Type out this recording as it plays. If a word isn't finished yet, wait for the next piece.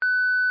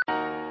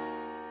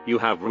You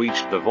have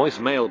reached the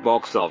voicemail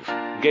box of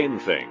Game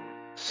Thing,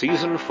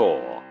 Season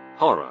 4,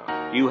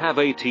 Horror. You have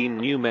 18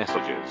 new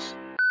messages.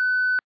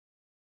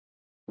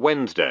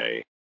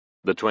 Wednesday,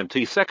 the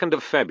 22nd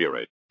of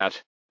February,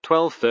 at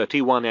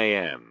 12:31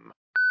 a.m.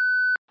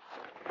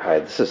 Hi,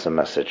 this is a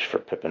message for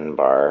Pippin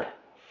Bar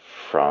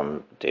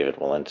from David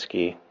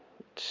Walensky.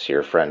 It's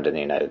your friend in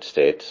the United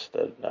States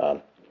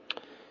that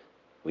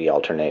we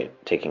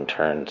alternate taking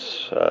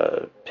turns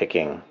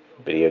picking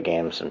video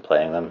games and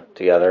playing them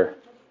together.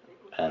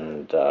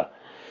 And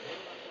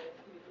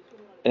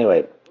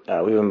anyway,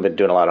 we haven't been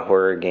doing a lot of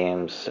horror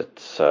games.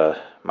 It's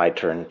my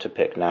turn to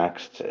pick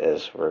next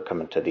as we're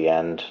coming to the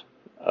end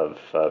of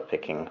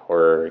picking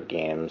horror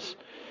games.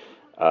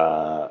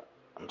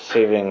 I'm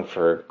saving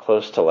for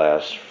close to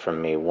last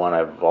from me one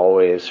I've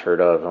always heard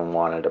of and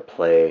wanted to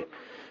play.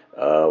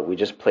 We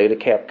just played a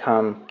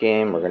Capcom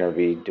game. We're going to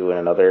be doing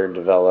another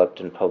developed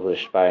and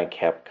published by a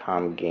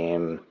Capcom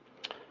game.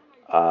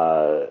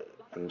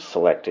 I'm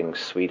selecting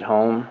Sweet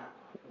Home,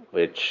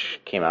 which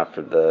came out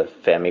for the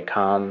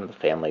Famicom, the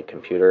family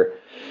computer,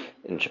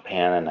 in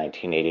Japan in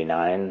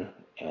 1989.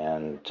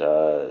 And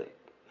I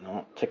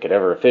don't think it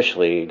ever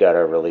officially got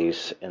a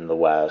release in the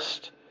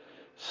West.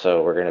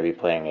 So we're going to be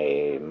playing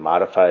a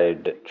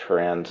modified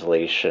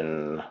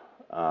translation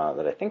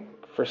that I think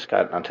first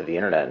got onto the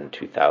internet in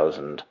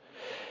 2000.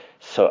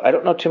 So I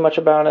don't know too much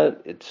about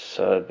it. It's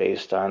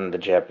based on the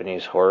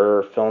Japanese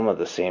horror film of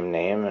the same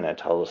name, and it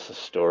tells the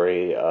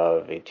story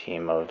of a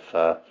team of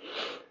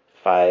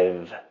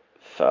 5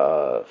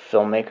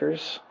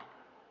 filmmakers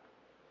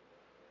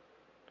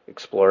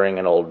exploring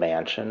an old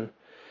mansion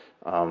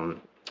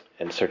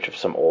in search of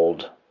some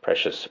old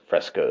precious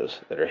frescoes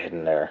that are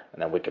hidden there.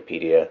 And then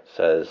Wikipedia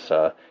says,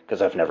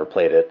 because I've never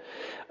played it,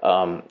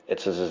 it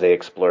says as they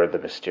explore the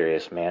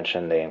mysterious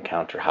mansion, they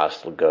encounter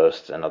hostile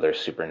ghosts and other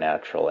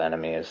supernatural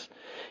enemies.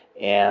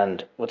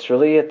 And what's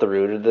really at the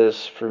root of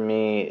this for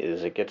me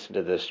is it gets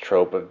into this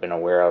trope I've been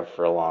aware of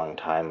for a long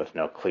time with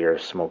no clear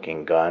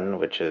smoking gun,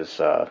 which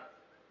is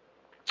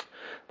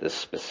this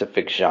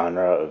specific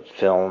genre of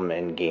film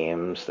and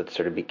games that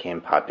sort of became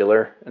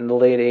popular in the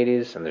late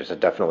 80s. And there's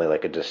definitely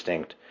like a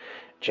distinct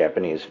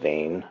Japanese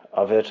vein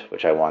of it,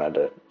 which I wanted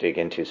to dig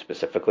into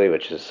specifically,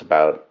 which is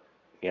about,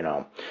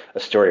 a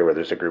story where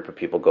there's a group of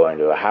people going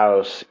to a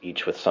house,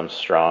 each with some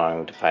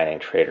strong defining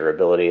trait or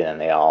ability, and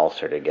they all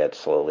sort of get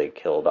slowly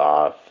killed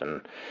off.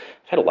 And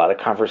I've had a lot of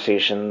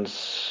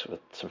conversations with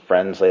some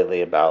friends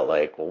lately about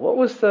what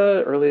was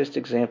the earliest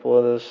example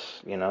of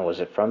this? Was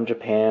it from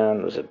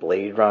Japan? Was it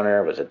Blade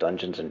Runner? Was it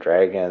Dungeons and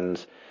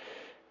Dragons?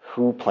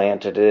 Who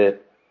planted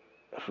it?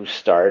 Who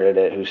started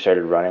it? Who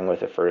started running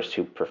with it first?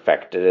 Who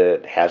perfected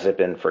it? Has it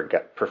been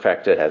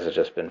perfected? Has it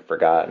just been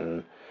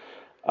forgotten?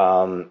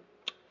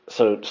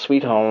 So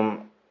Sweet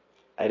Home,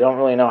 I don't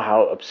really know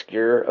how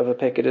obscure of a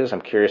pick it is. I'm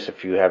curious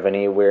if you have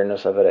any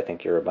awareness of it.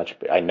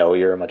 I know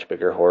you're a much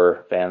bigger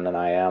horror fan than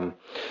I am.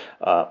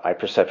 My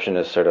perception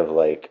is sort of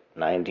like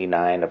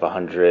 99 of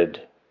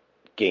 100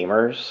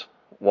 gamers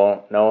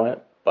won't know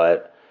it,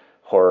 but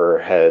horror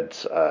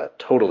heads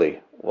totally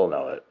will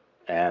know it.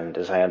 And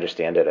as I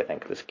understand it, I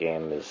think this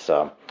game is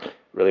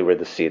really where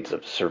the seeds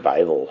of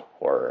survival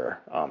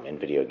horror in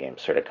video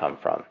games sort of come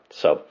from.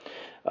 So,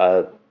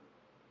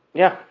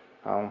 yeah.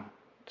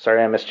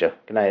 Sorry I missed you.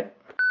 Good night.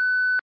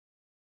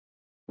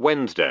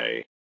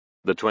 Wednesday,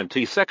 the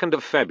 22nd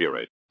of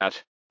February,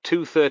 at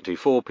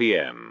 2:34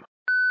 p.m.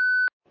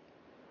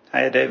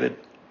 Hiya, David.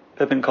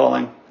 Pippin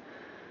calling.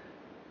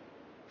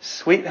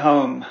 Sweet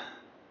Home.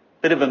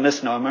 Bit of a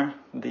misnomer.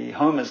 The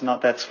home is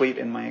not that sweet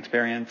in my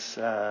experience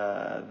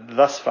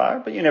thus far,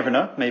 but you never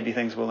know. Maybe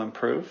things will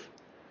improve.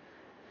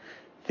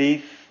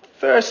 The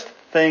first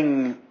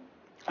thing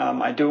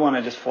I do want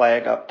to just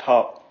flag up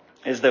top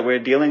is that we're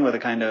dealing with a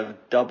kind of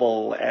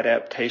double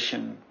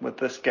adaptation with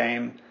this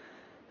game.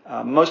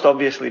 Most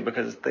obviously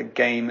because the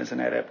game is an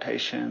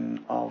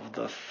adaptation of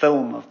the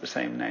film of the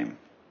same name,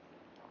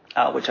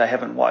 which I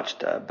haven't watched,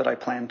 but I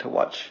plan to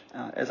watch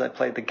as I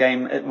play the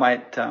game. It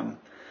might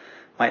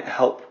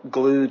help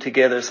glue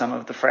together some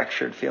of the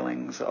fractured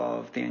feelings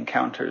of the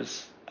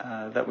encounters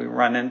that we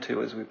run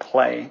into as we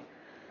play.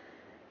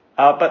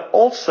 But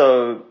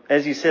also,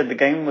 as you said, the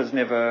game was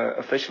never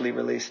officially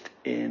released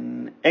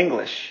in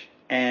English,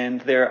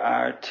 and there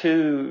are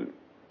 2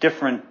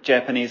 different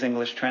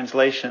Japanese-English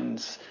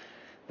translations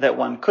that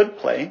one could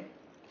play.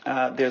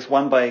 There's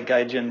one by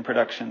Gaijin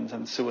Productions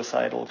and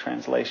Suicidal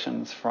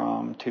Translations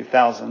from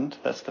 2000.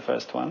 That's the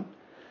first one.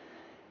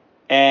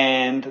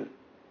 And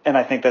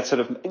I think that's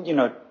sort of,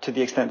 to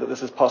the extent that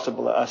this is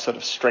possible, a sort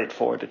of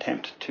straightforward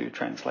attempt to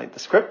translate the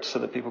script so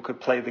that people could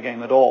play the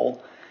game at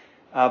all.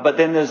 But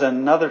then there's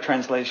another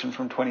translation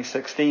from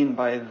 2016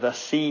 by The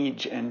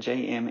Siege and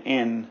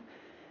JMN,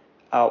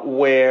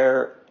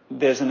 where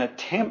there's an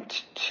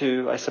attempt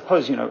to, I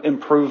suppose,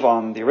 improve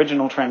on the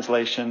original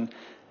translation.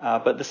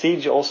 But The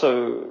Siege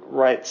also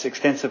writes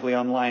extensively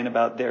online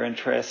about their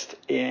interest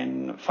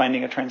in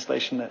finding a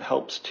translation that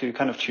helps to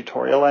kind of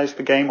tutorialize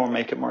the game or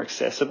make it more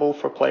accessible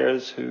for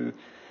players who,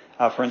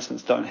 for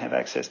instance, don't have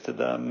access to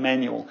the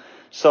manual.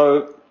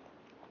 So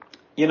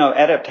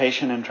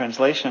Adaptation and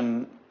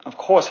translation, of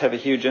course, have a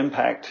huge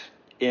impact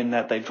in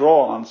that they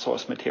draw on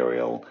source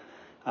material,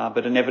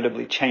 but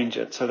inevitably change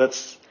it. So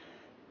that's,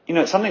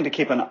 it's something to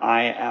keep an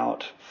eye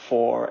out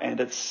for, and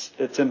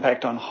its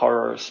impact on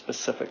horror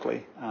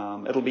specifically.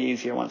 It'll be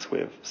easier once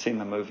we've seen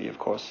the movie, of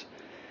course.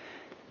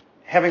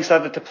 Having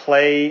started to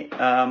play,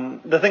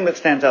 the thing that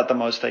stands out the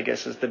most, I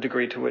guess, is the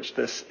degree to which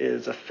this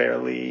is a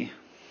fairly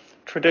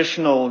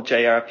traditional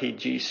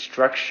JRPG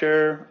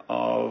structure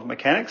of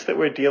mechanics that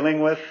we're dealing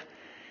with.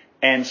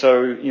 And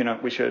so,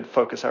 we should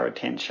focus our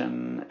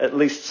attention at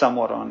least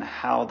somewhat on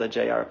how the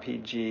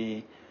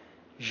JRPG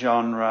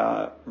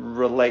genre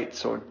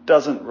relates or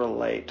doesn't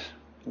relate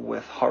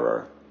with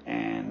horror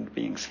and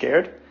being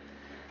scared.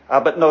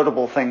 But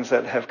notable things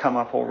that have come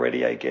up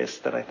already, I guess,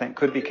 that I think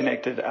could be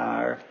connected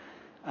are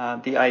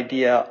the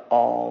idea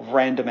of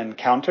random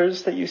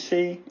encounters that you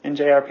see in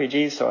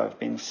JRPGs. So I've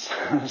been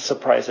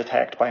surprise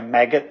attacked by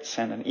maggots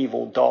and an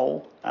evil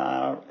doll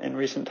in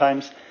recent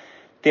times.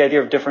 The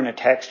idea of different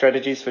attack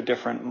strategies for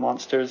different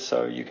monsters.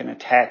 So you can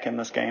attack in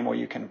this game or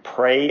you can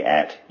prey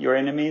at your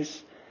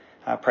enemies.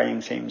 Praying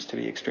seems to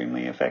be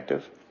extremely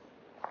effective.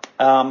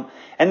 And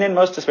then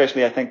most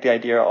especially, I think the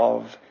idea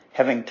of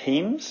having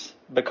teams,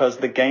 because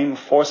the game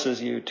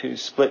forces you to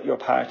split your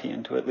party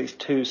into at least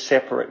two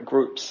separate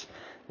groups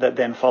that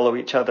then follow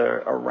each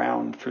other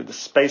around through the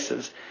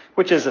spaces,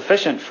 which is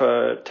efficient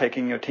for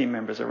taking your team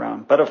members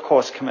around, but of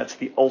course commits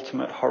the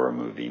ultimate horror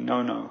movie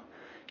no-no.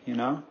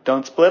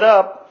 Don't split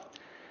up.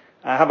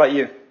 How about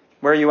you?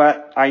 Where are you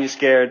at? Are you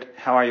scared?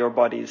 How are your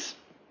bodies?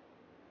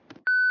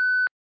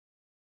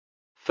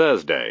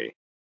 Thursday,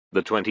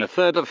 the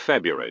 23rd of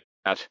February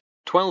at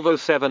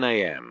 12:07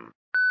 a.m.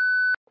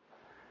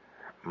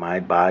 My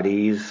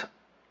bodies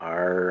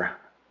are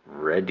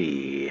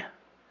ready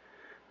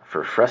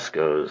for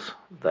frescoes,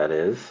 that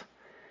is.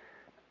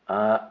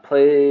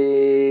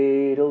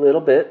 Played a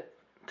little bit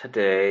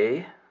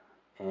today,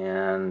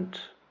 and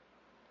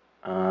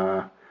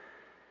I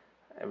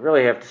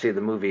really have to see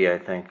the movie, I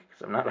think,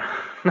 because I'm not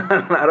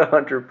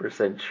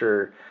 100%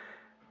 sure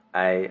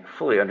I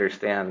fully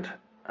understand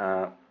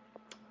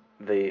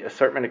the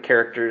assortment of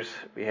characters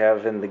we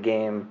have in the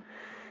game.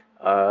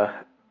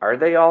 Are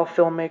they all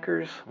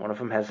filmmakers? One of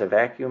them has a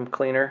vacuum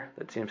cleaner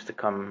that seems to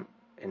come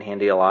in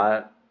handy a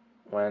lot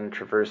when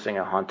traversing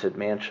a haunted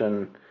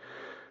mansion.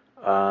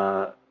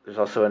 There's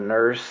also a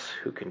nurse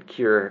who can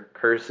cure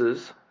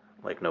curses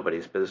like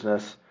nobody's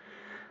business.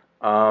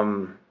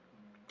 And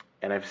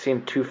I've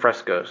seen 2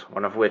 frescoes,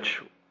 one of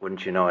which,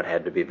 wouldn't you know, it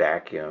had to be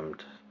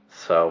vacuumed.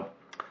 So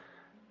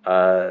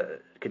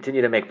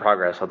continue to make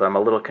progress, although I'm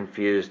a little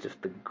confused if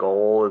the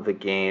goal of the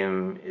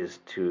game is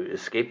to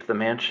escape the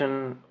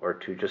mansion or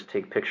to just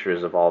take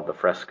pictures of all the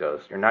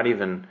frescoes. You're not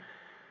even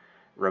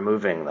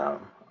removing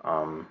them,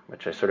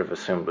 which I sort of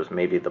assumed was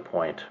maybe the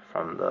point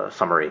from the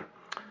summary.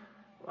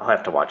 I'll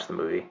have to watch the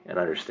movie and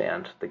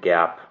understand the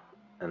gap,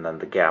 and then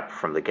the gap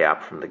from the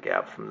gap from the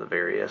gap from the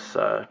various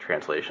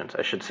translations.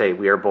 I should say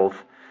we are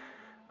both,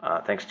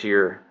 thanks to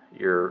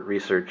your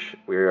research,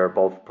 we are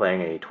both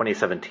playing a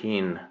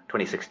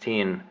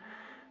 2016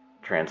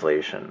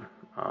 translation.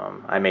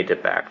 I may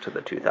dip back to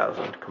the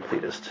 2000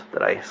 completist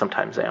that I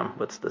sometimes am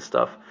with this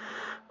stuff.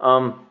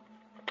 And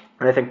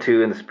I think,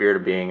 too, in the spirit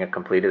of being a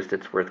completist,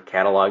 it's worth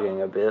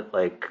cataloging a bit,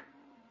 like,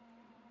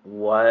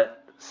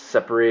 what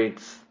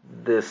separates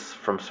this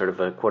from sort of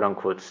a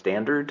quote-unquote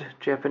standard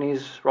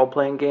Japanese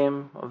role-playing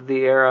game of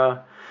the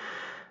era,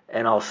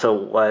 and also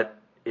what,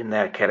 in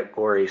that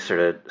category,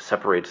 sort of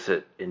separates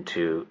it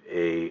into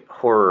a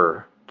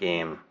horror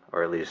game,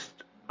 or at least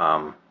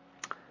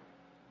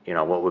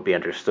what would be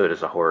understood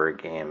as a horror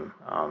game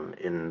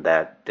in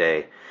that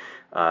day.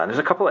 There's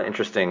a couple of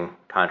interesting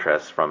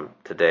contrasts from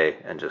today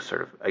and just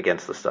sort of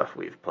against the stuff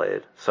we've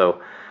played.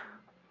 So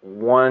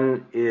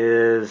one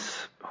is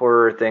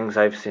horror things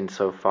I've seen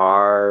so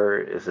far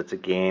is it's a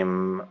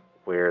game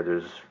where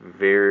there's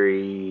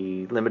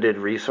very limited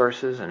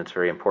resources and it's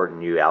very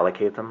important you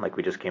allocate them. Like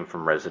we just came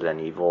from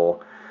Resident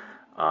Evil,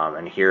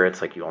 and here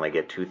it's like you only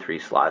get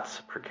 2-3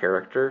 slots per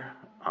character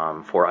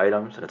for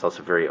items, and it's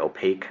also very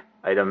opaque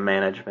item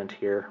management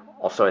here.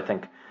 Also, I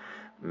think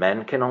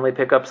men can only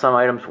pick up some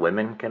items,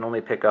 women can only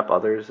pick up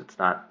others. It's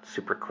not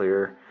super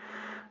clear.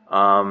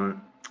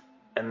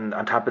 And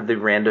on top of the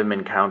random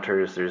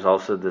encounters, there's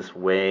also this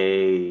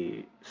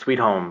way Sweet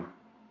Home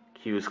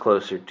cues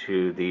closer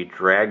to the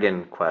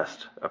Dragon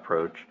Quest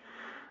approach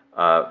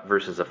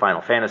versus a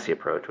Final Fantasy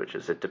approach, which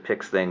is it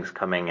depicts things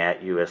coming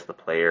at you as the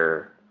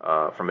player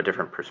from a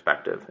different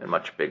perspective, a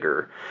much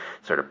bigger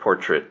sort of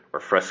portrait or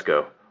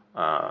fresco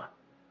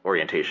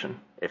orientation,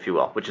 if you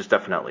will, which is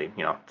definitely,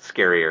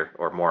 scarier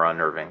or more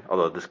unnerving,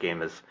 although this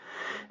game is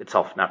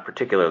itself not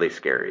particularly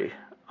scary,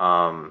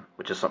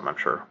 which is something I'm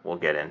sure we'll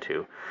get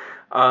into.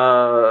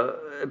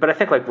 But I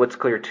think what's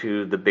clear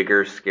too, the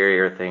bigger,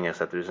 scarier thing is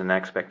that there's an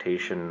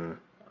expectation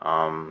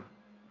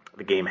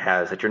the game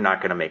has that you're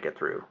not going to make it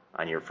through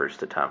on your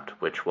first attempt,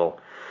 which we'll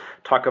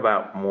talk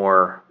about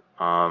more,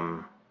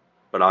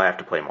 but I'll have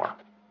to play more.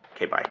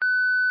 Okay, bye.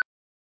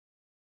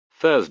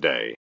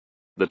 Thursday,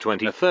 the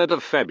 23rd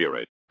of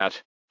February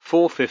at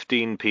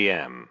 4:15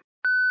 p.m.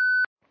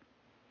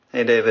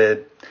 Hey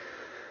David,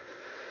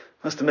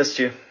 must have missed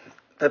you.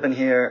 Pippin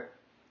here.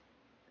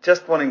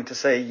 Just wanting to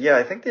say, yeah,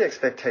 I think the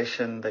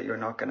expectation that you're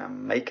not going to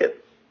make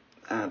it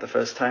the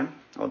first time,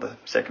 or the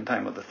second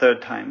time, or the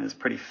third time is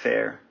pretty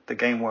fair. The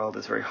game world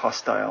is very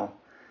hostile.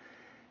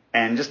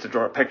 And just to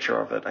draw a picture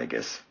of it, I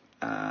guess,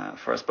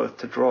 for us both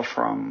to draw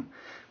from,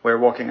 we're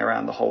walking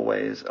around the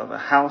hallways of a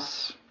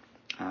house.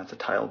 It's a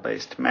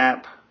tile-based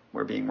map.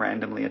 We're being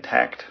randomly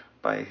attacked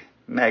by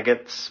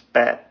maggots,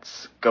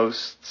 bats,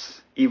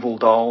 ghosts, evil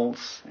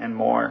dolls, and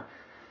more.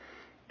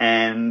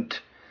 And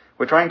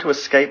we're trying to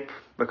escape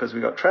because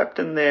we got trapped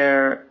in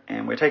there,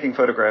 and we're taking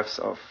photographs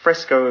of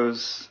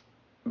frescoes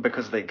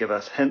because they give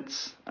us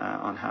hints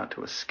on how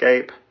to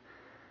escape.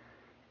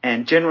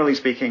 And generally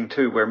speaking,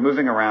 too, we're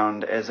moving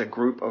around as a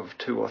group of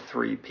 2 or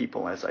 3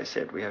 people, as I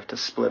said. We have to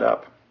split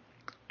up.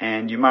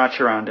 And you march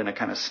around in a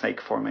kind of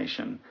snake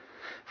formation,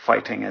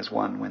 fighting as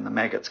one when the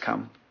maggots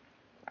come.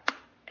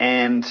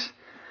 And,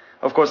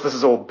 of course, this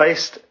is all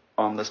based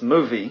on this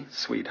movie,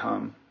 Sweet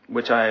Home,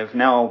 which I've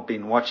now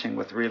been watching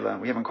with Rila.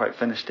 We haven't quite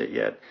finished it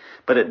yet.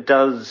 But it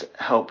does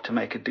help to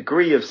make a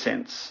degree of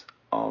sense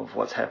of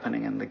what's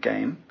happening in the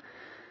game.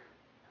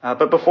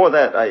 But before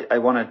that, I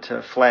wanted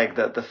to flag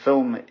that the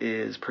film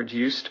is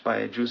produced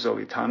by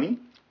Juzo Itami,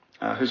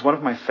 who's one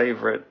of my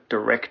favorite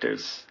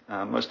directors.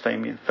 Most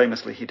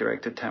famously, he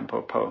directed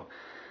Tampopo.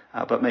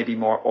 But maybe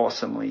more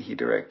awesomely, he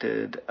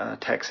directed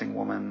Taxing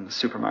Woman,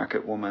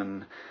 Supermarket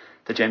Woman,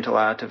 The Gentle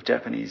Art of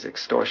Japanese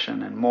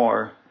Extortion, and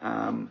more.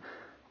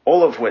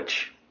 All of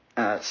which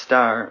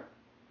star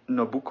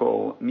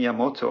Nobuko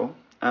Miyamoto,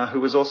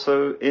 who was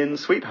also in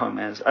Sweet Home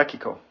as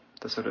Akiko,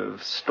 the sort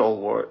of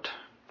stalwart,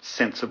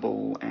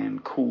 sensible,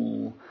 and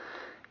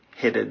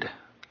cool-headed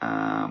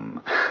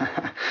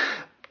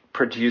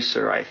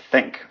producer, I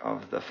think,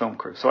 of the film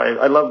crew. So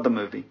I love the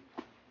movie.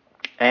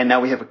 And now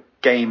we have a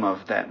game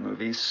of that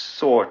movie,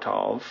 sort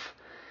of.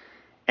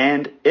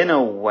 And in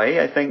a way,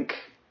 I think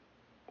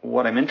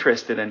what I'm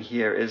interested in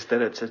here is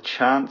that it's a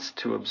chance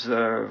to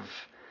observe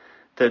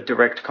the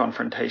direct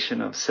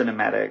confrontation of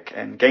cinematic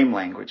and game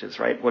languages,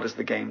 right? What does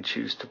the game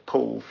choose to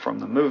pull from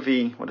the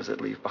movie? What does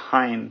it leave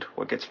behind?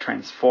 What gets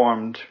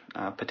transformed,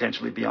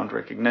 potentially beyond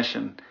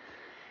recognition?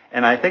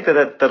 And I think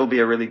that'll be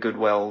a really good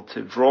well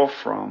to draw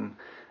from,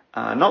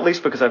 not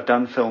least because I've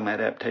done film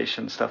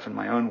adaptation stuff in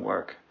my own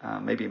work,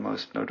 maybe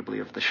most notably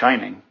of The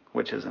Shining,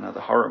 which is another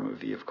horror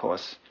movie, of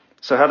course.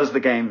 So how does the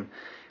game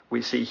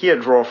we see here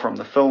draw from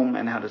the film,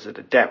 and how does it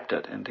adapt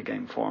it into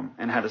game form,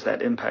 and how does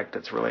that impact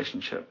its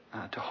relationship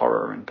to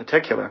horror in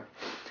particular?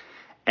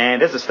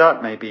 And as a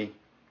start, maybe,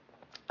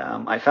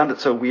 I found it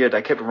so weird,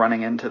 I kept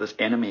running into this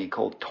enemy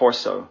called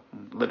Torso,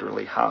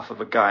 literally half of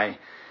a guy.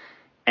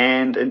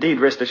 And indeed,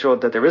 rest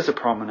assured that there is a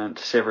prominent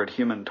severed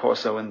human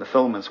torso in the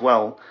film as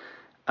well.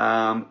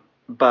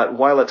 But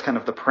while it's kind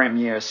of the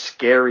premier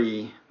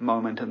scary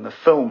moment in the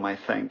film, I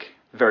think,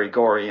 very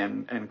gory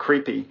and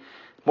creepy,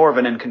 more of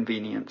an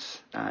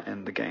inconvenience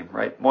in the game,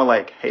 right? More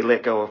like, hey,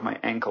 let go of my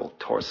ankle,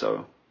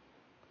 Torso.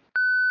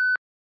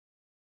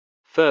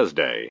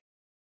 Thursday,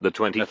 the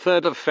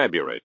 23rd of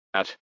February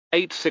at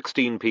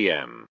 8:16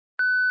 p.m.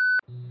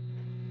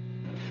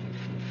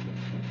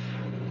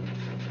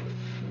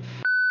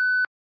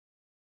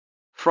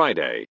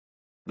 Friday,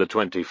 the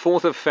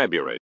 24th of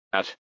February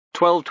at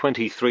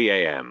 12:23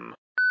 a.m.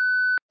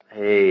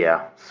 Hey,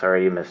 yeah,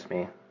 sorry you missed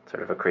me.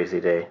 Sort of a crazy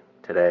day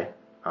today.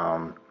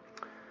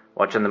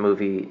 Watching the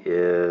movie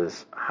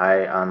is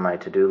high on my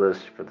to-do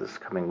list for this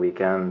coming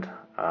weekend.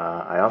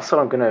 I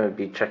also am going to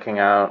be checking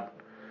out,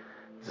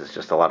 this is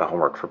just a lot of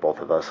homework for both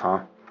of us,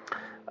 huh?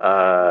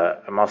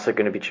 I'm also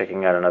going to be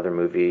checking out another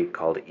movie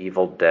called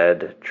Evil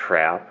Dead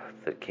Trap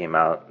that came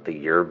out the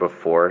year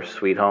before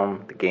Sweet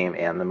Home, the game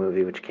and the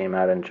movie, which came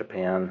out in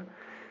Japan,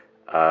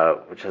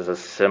 which has a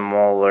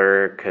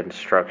similar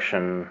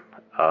construction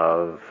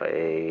of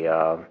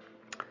a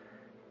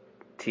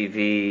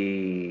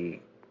TV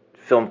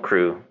film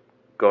crew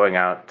going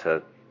out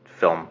to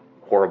film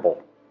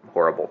horrible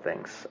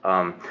things.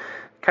 Kind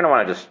of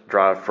want to just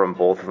draw from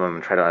both of them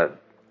and try to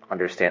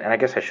understand, and I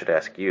guess I should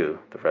ask you,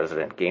 the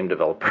resident game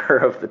developer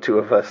of the two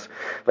of us,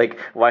 like,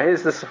 why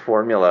is this a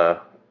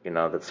formula,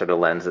 that sort of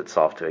lends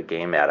itself to a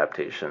game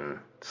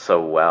adaptation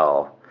so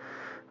well?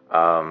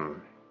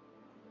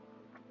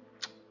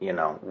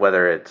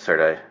 Whether it sort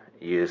of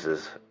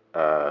uses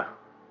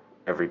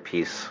every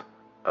piece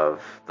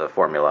of the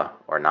formula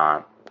or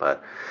not,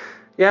 but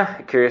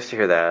yeah, curious to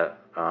hear that.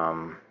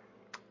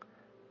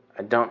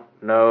 I don't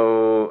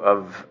know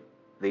of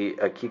the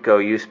Akiko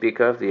you speak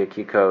of. The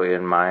Akiko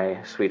in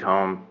my Sweet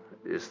Home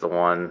is the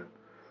one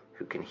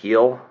who can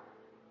heal.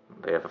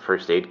 They have a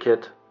first aid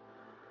kit.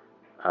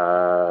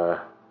 I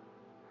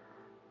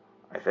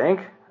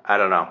think. I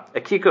don't know.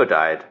 Akiko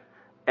died.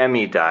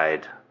 Emmy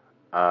died.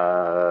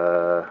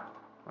 Let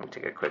me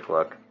take a quick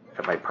look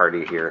at my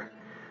party here.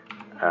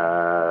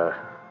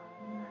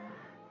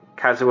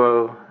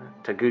 Kazuo,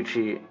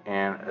 Taguchi,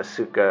 and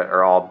Asuka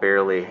are all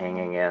barely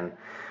hanging in.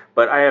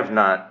 But I have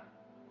not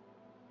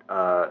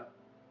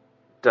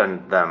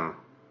done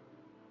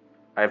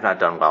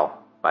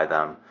well by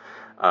them.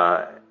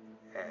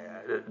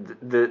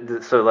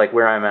 So like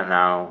where I'm at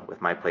now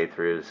with my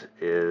playthroughs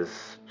is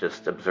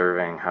just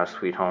observing how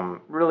Sweet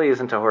Home really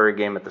isn't a horror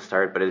game at the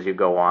start, but as you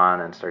go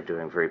on and start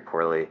doing very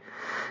poorly,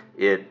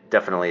 it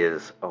definitely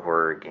is a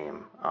horror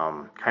game,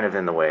 kind of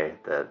in the way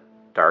that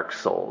Dark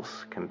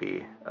Souls can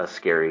be a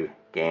scary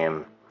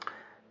game.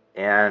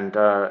 And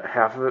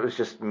half of it was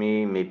just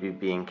me maybe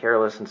being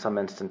careless in some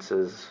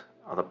instances,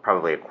 although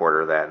probably a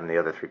quarter of that, and the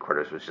other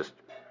 3/4 was just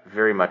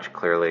very much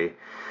clearly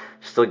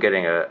still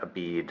getting a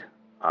bead,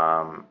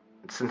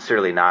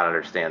 sincerely not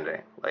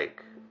understanding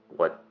like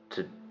what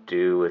to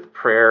do with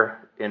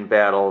prayer in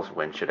battles.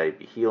 When should I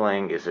be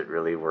healing? Is it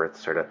really worth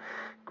sort of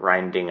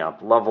grinding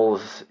up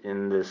levels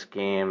in this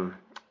game?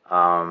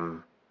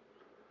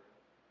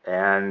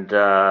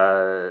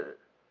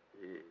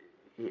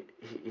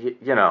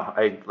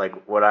 I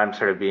like what I'm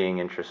sort of being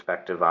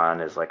introspective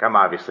on is like I'm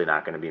obviously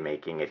not going to be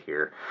making it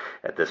here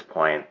at this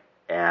point,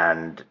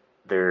 and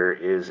there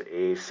is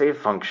a save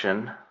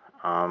function,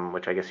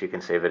 which I guess you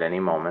can save at any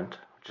moment,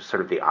 which is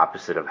sort of the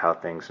opposite of how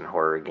things in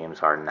horror games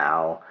are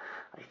now,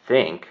 I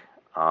think.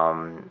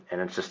 And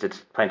it's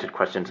planted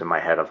questions in my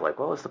head of like,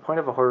 well, is the point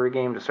of a horror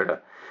game to sort of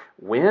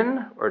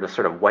win or to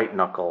sort of white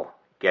knuckle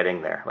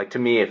getting there? Like to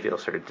me, it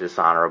feels sort of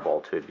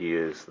dishonorable to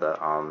abuse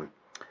the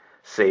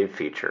save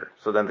feature.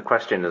 So then the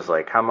question is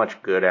like, how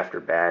much good after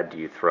bad do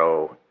you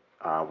throw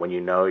when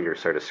you know you're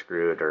sort of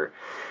screwed? Or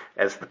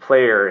as the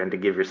player, and to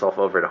give yourself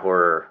over to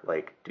horror,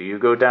 like, do you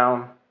go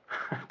down?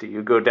 Do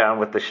you go down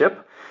with the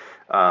ship?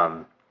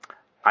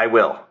 I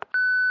will.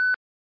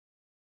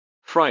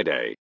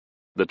 Friday,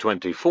 the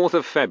 24th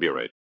of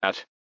February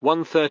at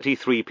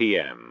 1:33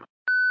 p.m.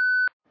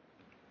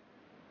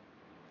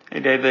 Hey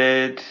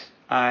David,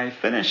 I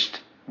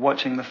finished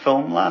watching the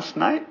film last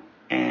night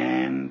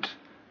and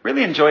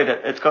really enjoyed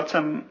it. It's got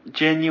some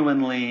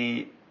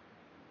genuinely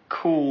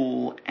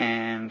cool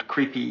and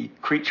creepy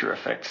creature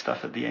effect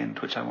stuff at the end,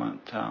 which I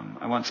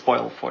won't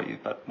spoil for you,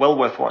 but well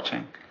worth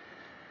watching.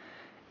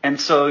 And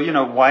so,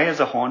 why is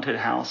a haunted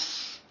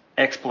house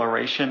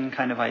exploration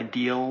kind of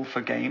ideal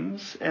for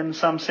games in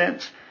some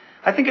sense?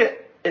 I think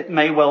it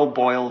may well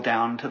boil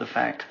down to the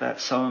fact that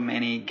so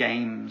many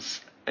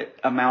games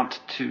amount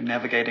to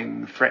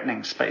navigating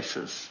threatening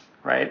spaces,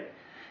 right?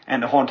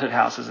 And a haunted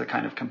house is a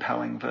kind of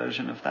compelling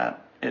version of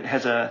that. It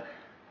has a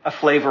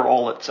flavor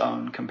all its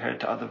own compared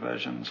to other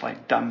versions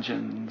like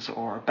dungeons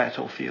or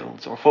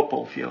battlefields or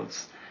football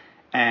fields.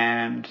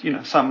 And,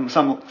 some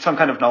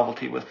kind of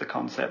novelty with the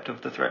concept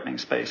of the threatening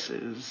space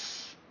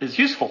is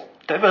useful.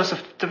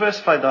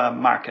 Diversify the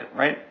market,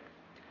 right?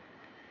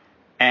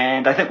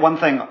 And I think one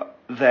thing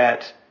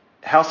that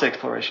house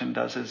exploration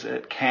does is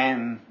it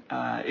can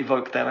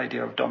evoke that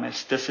idea of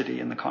domesticity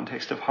in the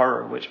context of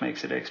horror, which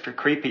makes it extra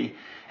creepy,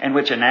 and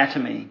which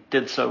Anatomy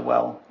did so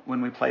well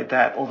when we played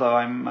that. Although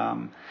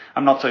I'm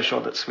not so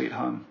sure that Sweet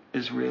Home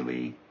is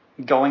really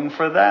going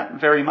for that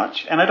very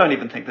much, and I don't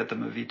even think that the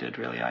movie did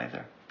really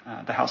either.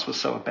 The house was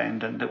so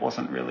abandoned; it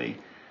wasn't really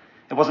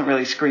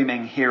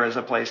screaming, "Here is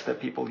a place that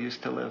people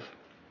used to live."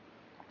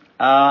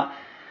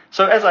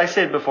 So as I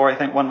said before, I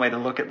think one way to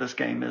look at this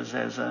game is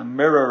as a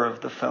mirror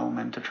of the film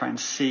and to try and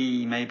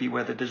see maybe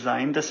where the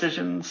design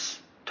decisions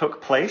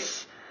took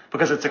place,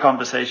 because it's a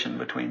conversation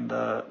between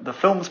the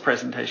film's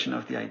presentation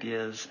of the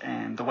ideas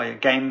and the way a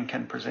game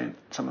can present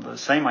some of those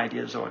same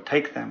ideas or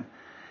take them.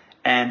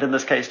 And in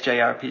this case,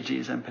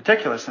 JRPGs in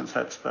particular, since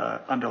that's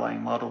the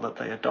underlying model that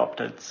they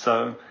adopted.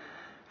 So,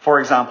 for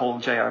example,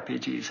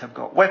 JRPGs have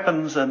got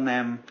weapons in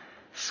them.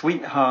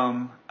 Sweet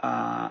Home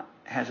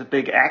has a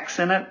big axe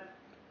in it.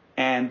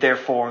 And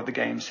therefore, the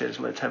game says,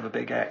 let's have a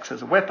big axe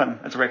as a weapon.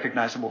 It's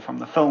recognizable from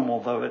the film,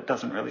 although it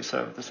doesn't really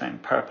serve the same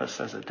purpose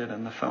as it did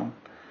in the film.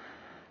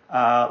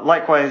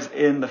 Likewise,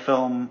 in the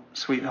film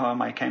Sweet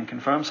Home, I can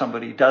confirm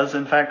somebody does,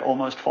 in fact,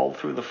 almost fall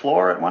through the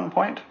floor at one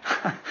point.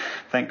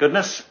 Thank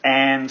goodness.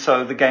 And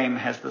so the game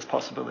has this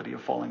possibility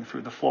of falling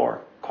through the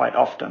floor quite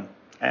often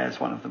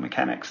as one of the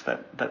mechanics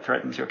that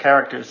threatens your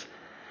characters.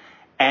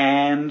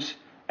 And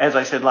as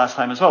I said last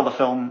time as well, the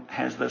film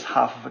has this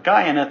half of a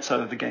guy in it,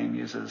 so the game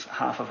uses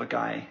half of a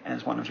guy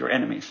as one of your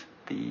enemies,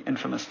 the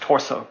infamous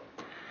torso.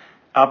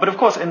 But of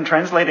course, in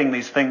translating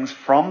these things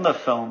from the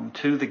film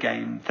to the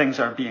game, things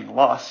are being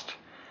lost.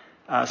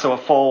 So a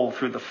fall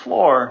through the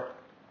floor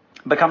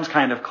becomes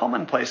kind of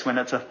commonplace when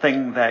it's a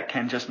thing that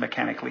can just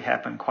mechanically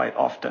happen quite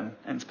often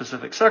in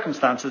specific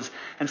circumstances,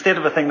 instead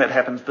of a thing that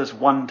happens this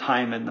one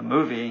time in the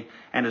movie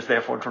and is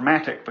therefore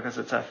dramatic because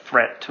it's a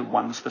threat to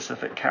one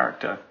specific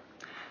character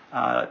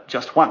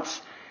just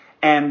once.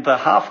 And the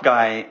half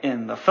guy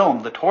in the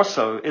film, the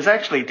torso, is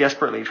actually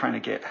desperately trying to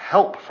get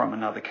help from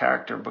another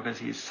character because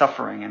he's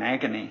suffering in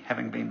agony,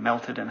 having been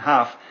melted in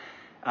half.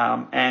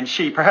 And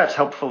she perhaps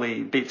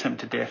helpfully beats him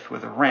to death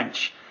with a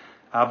wrench.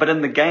 But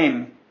in the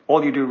game,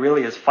 all you do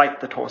really is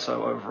fight the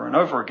torso over and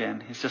over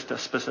again. He's just a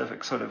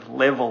specific sort of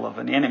level of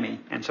an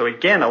enemy. And so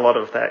again, a lot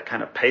of that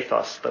kind of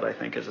pathos that I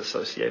think is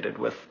associated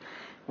with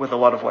a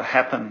lot of what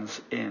happens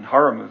in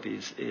horror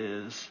movies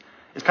is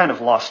kind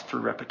of lost through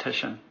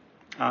repetition.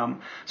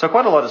 So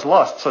quite a lot is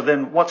lost. So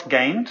then what's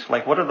gained?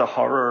 Like, what are the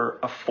horror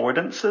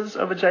affordances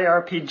of a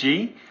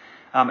JRPG?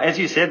 As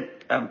you said,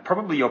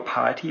 probably your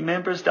party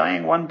members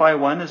dying one by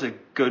one is a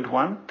good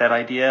one. That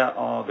idea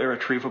of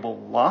irretrievable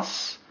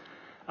loss.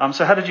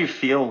 So how did you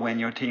feel when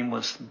your team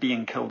was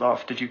being killed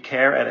off? Did you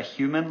care at a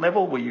human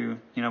level? Were you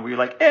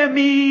like,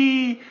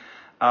 Emmy?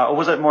 Or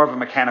was it more of a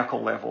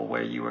mechanical level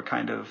where you were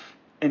kind of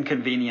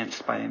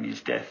inconvenienced by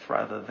Emmy's death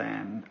rather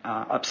than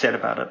upset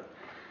about it?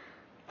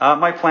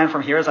 My plan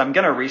from here is I'm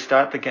going to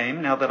restart the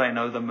game now that I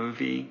know the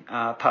movie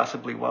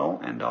passably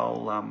well, and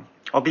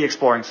I'll be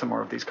exploring some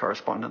more of these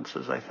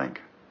correspondences, I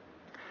think.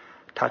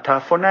 Ta-ta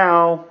for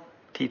now.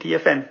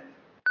 TTFN.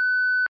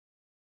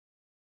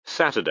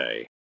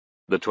 Saturday,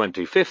 the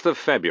 25th of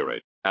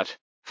February at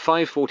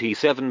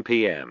 5:47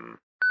 p.m.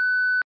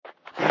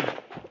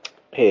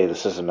 Hey,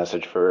 this is a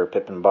message for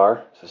Pippin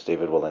Bar. This is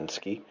David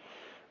Walensky,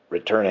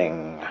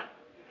 returning.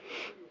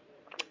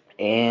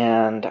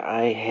 And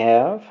I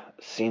have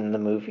seen the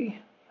movie.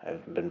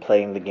 I've been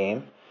playing the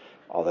game.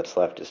 All that's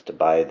left is to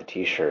buy the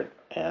t-shirt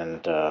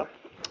and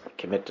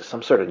commit to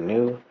some sort of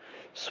new,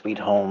 sweet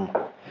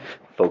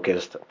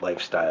home-focused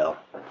lifestyle,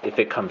 if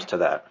it comes to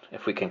that.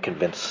 If we can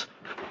convince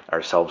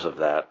ourselves of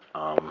that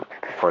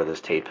before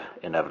this tape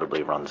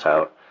inevitably runs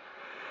out.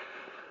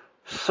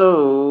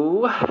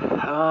 So,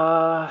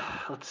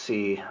 let's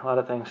see. A lot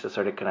of things to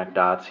sort of connect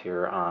dots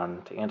here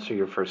on. To answer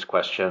your first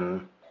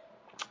question,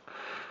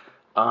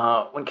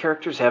 when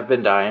characters have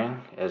been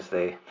dying, as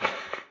they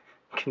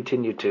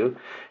continue to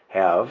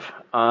have,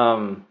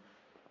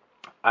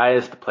 I,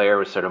 as the player,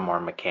 was sort of more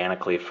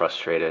mechanically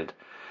frustrated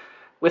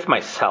with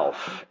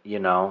myself,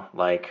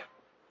 like,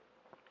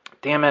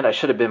 damn it, I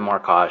should have been more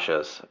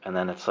cautious. And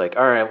then it's like,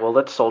 all right, well,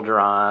 let's soldier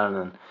on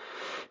and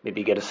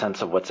maybe get a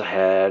sense of what's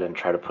ahead and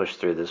try to push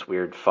through this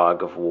weird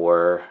fog of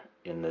war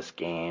in this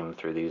game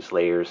through these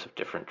layers of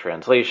different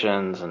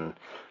translations and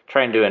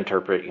trying to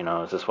interpret,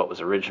 is this what was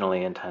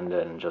originally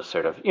intended, and just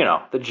sort of,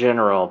 the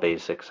general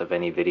basics of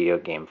any video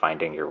game,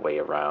 finding your way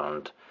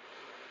around.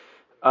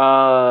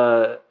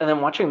 And then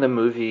watching the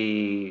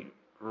movie,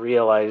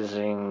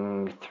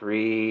 realizing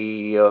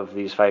 3 of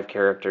these 5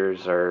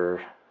 characters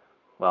are,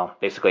 well,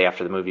 basically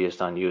after the movie is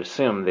done, you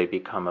assume they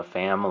become a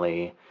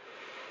family.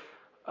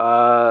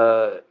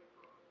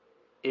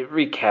 It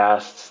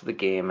recasts the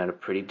game in a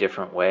pretty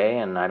different way,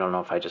 and I don't know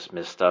if I just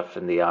missed stuff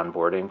in the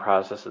onboarding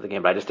process of the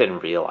game, but I just didn't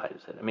realize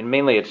it. I mean,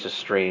 mainly it's just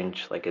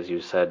strange, like as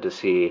you said, to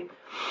see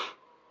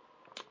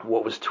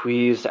what was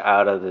tweezed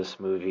out of this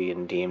movie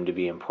and deemed to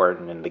be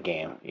important in the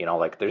game.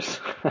 Like there's,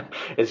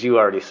 as you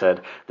already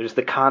said, there's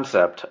the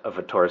concept of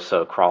a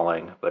torso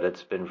crawling, but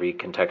it's been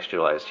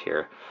recontextualized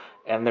here.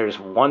 And there's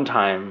one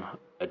time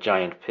a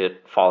giant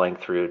pit falling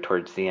through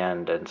towards the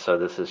end, and so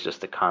this is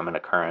just a common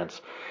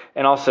occurrence.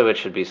 And also it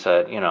should be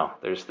said,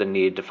 there's the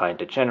need to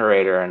find a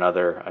generator and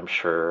other, I'm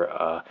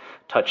sure,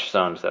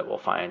 touchstones that we'll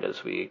find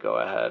as we go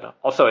ahead.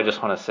 Also, I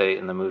just want to say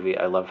in the movie,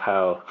 I love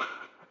how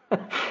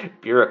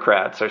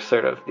bureaucrats are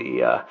sort of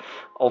the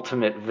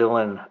ultimate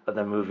villain of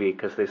the movie,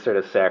 because they sort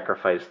of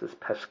sacrifice this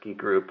pesky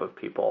group of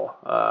people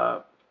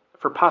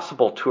for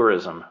possible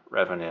tourism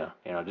revenue,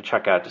 to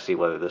check out to see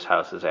whether this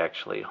house is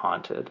actually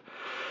haunted.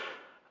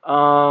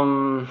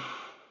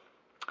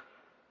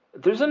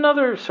 There's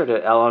another sort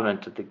of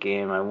element of the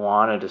game I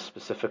wanted to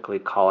specifically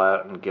call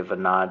out and give a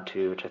nod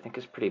to, which I think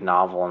is pretty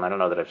novel, and I don't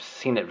know that I've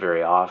seen it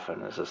very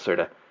often, is a sort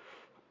of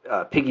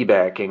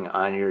piggybacking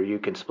on you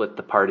can split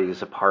the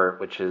parties apart,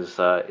 which is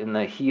in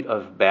the heat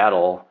of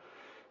battle,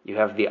 you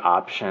have the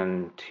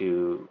option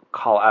to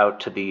call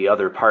out to the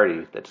other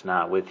party that's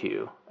not with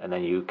you, and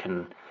then you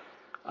can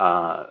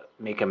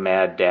make a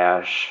mad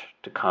dash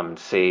to come and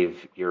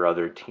save your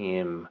other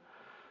team.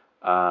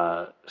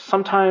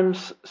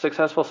 Sometimes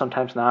successful,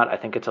 sometimes not. I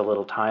think it's a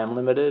little time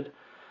limited.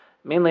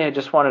 Mainly, I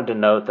just wanted to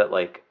note that,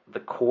 like, the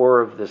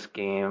core of this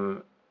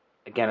game,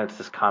 again, it's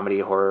this comedy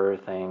horror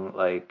thing.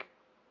 Like,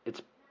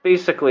 it's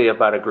basically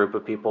about a group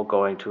of people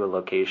going to a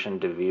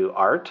location to view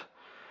art.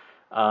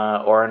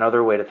 Or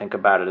another way to think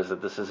about it is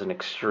that this is an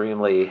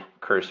extremely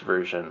cursed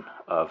version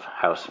of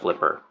House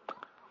Flipper.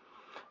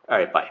 All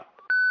right, bye.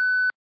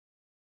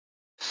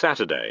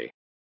 Saturday,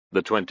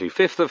 the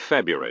 25th of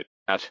February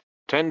at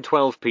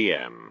 10:12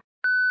 p.m.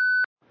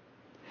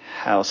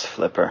 House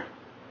Flipper.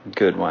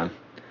 Good one.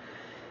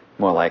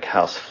 More like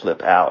House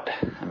Flip Out.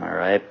 Am I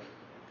right?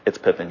 It's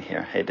Pippin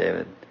here. Hey,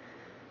 David.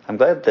 I'm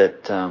glad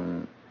that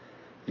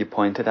you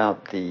pointed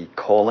out the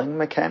calling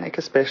mechanic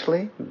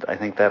especially. I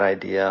think that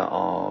idea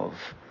of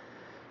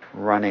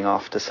running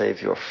off to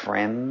save your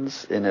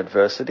friends in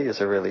adversity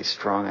is a really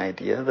strong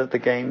idea that the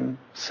game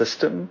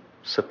system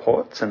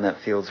supports, and that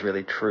feels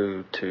really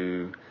true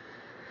to,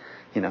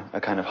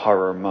 a kind of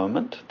horror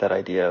moment. That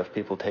idea of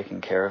people taking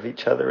care of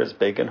each other is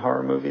big in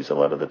horror movies a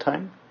lot of the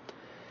time.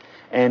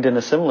 And in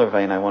a similar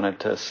vein, I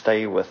wanted to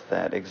stay with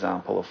that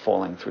example of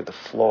falling through the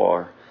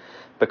floor,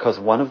 because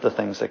one of the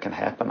things that can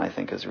happen, I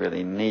think, is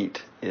really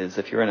neat, is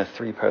if you're in a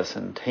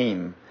 3-person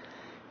team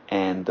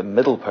and the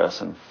middle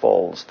person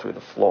falls through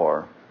the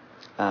floor,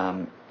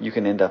 you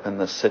can end up in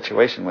this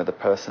situation where the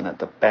person at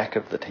the back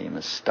of the team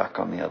is stuck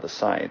on the other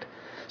side.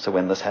 So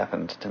when this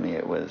happened to me,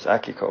 it was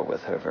Akiko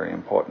with her very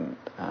important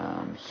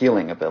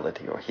healing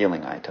ability or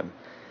healing item.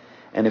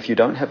 And if you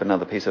don't have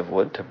another piece of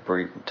wood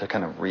to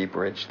kind of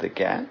re-bridge the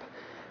gap,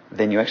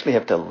 then you actually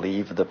have to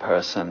leave the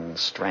person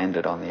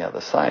stranded on the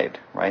other side,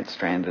 right?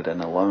 Stranded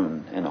and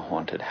alone in a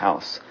haunted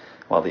house,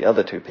 while the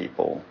other two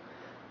people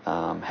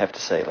have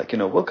to say, like,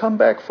 we'll come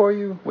back for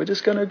you. We're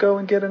just going to go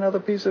and get another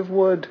piece of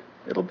wood.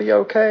 It'll be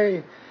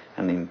okay.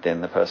 And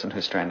then the person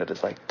who's stranded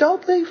is like,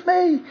 don't leave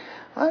me.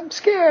 I'm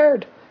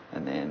scared.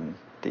 And then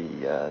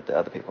the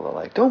other people are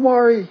like, don't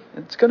worry.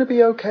 It's going to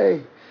be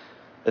okay,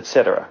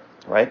 etc.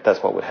 Right?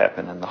 That's what would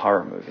happen in the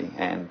horror movie.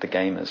 And the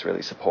game is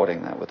really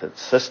supporting that with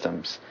its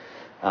systems.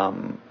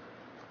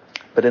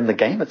 But in the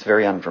game, it's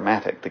very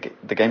undramatic.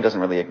 The game doesn't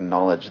really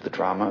acknowledge the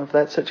drama of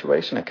that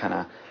situation. It kind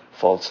of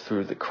falls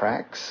through the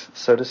cracks,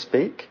 so to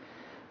speak.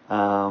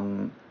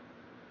 And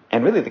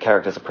really, the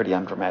characters are pretty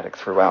undramatic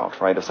throughout,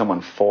 right? If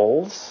someone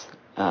falls,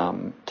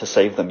 to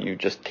save them, you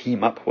just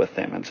team up with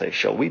them and say,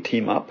 shall we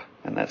team up?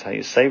 And that's how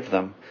you save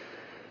them.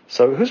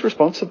 So whose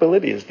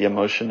responsibility is the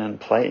emotion and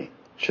play?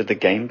 Should the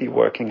game be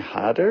working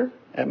harder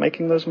at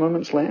making those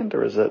moments land,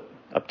 or is it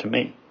up to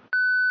me?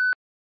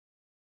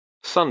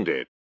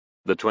 Sunday,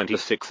 the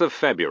 26th of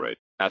February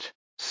at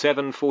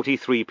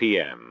 7:43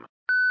 p.m.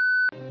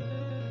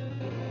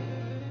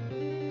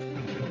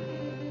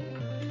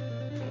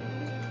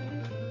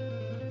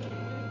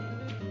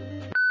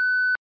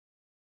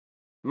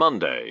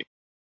 Monday,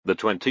 the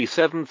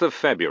 27th of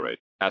February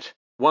at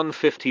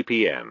 1:50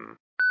 p.m.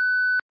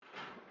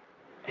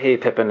 Hey,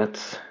 Pippin,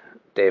 it's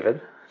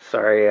David.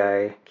 Sorry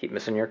I keep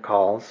missing your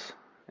calls,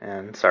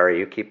 and sorry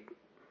you keep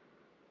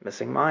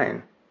missing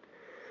mine.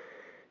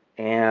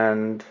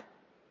 And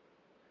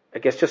I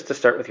guess just to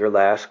start with your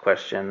last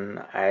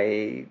question,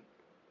 I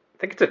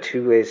think it's a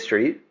two-way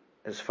street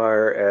as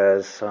far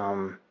as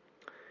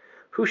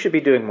who should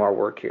be doing more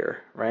work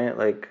here, right?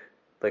 Like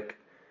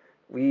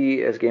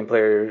we as game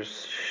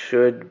players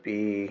should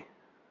be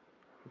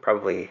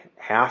probably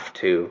have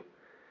to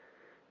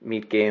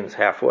meet games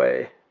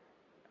halfway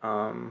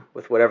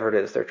with whatever it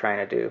is they're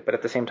trying to do. But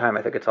at the same time,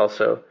 I think it's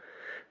also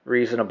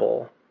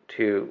reasonable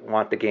to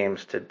want the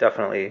games to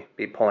definitely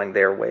be pulling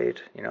their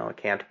weight. It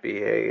can't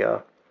be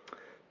a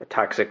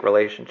toxic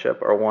relationship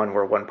or one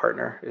where one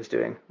partner is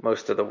doing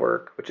most of the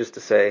work, which is to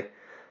say,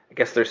 I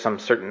guess there's some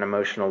certain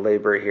emotional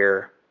labor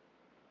here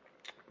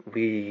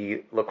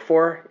we look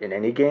for in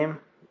any game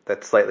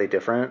that's slightly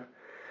different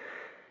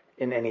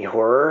in any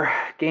horror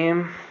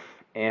game.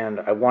 And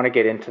I want to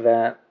get into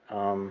that,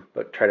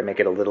 but try to make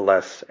it a little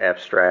less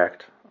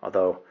abstract,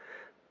 although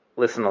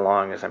listen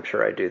along as I'm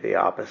sure I do the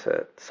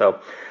opposite. So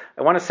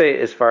I want to say,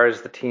 as far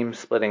as the team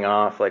splitting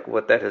off, like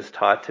what that has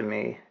taught to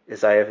me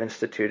is I have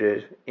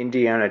instituted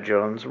Indiana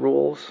Jones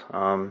rules.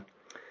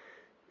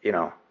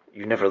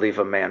 You never leave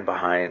a man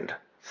behind.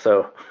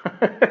 So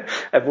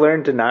I've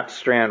learned to not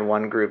strand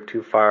one group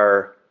too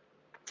far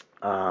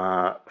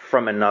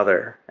from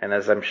another. And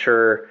as I'm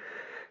sure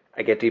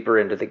I get deeper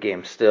into the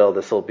game still,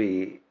 this will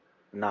be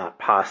not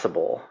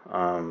possible,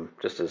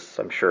 just as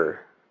I'm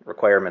sure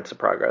requirements of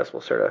progress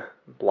will sort of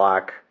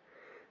block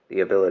the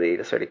ability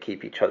to sort of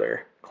keep each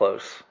other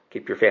close,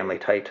 keep your family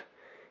tight,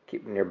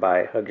 keep them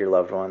nearby, hug your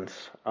loved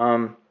ones.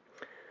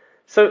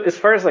 So as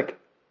far as like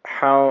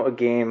how a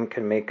game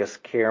can make us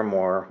care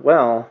more,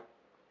 well,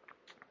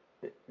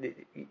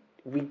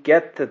 we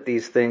get that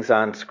these things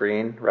on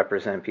screen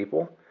represent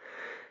people,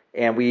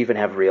 and we even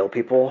have real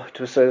people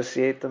to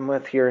associate them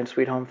with here in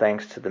Sweet Home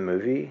thanks to the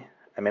movie.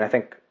 I mean, I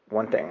think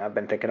one thing I've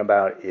been thinking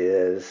about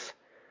is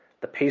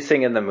the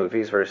pacing in the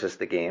movies versus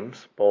the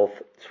games, both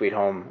Sweet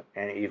Home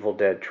and Evil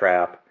Dead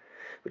Trap,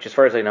 which as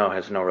far as I know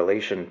has no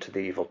relation to the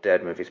Evil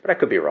Dead movies, but I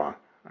could be wrong.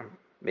 I'm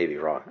maybe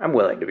wrong. I'm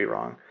willing to be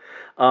wrong.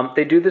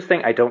 They do this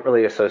thing I don't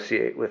really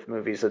associate with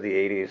movies of the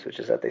 80s, which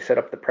is that they set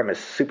up the premise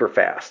super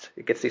fast.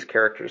 It gets these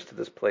characters to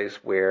this place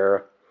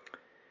where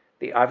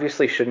they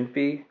obviously shouldn't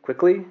be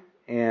quickly,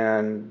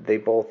 and they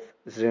both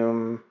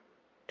zoom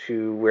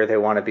to where they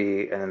want to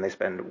be, and then they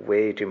spend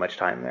way too much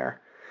time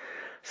there.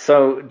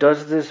 So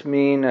does this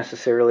mean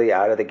necessarily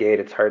out of the gate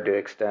it's hard to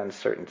extend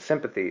certain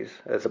sympathies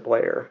as a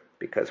player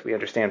because we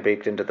understand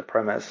baked into the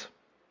premise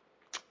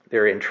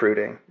they're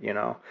intruding,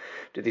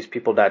 Do these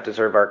people not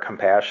deserve our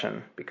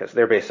compassion because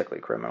they're basically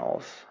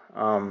criminals?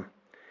 I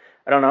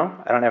don't know.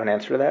 I don't have an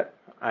answer to that.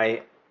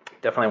 I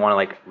definitely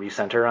want to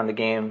recenter on the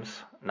games,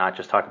 not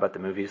just talk about the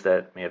movies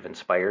that may have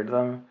inspired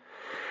them.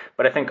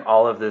 But I think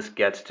all of this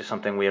gets to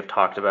something we have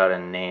talked about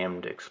and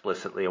named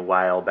explicitly a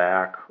while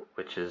back,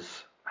 which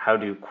is how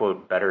do,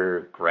 quote,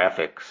 better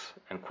graphics,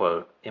 and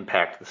quote,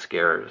 impact the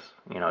scares?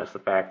 It's the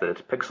fact that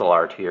it's pixel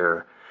art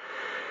here.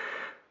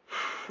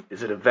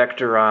 Is it a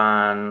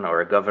Vectron or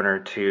a Governor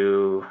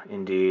 2?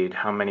 Indeed,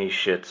 how many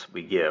shits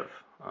we give?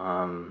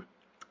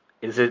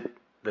 Is it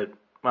that,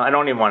 well, I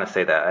don't even want to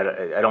say that.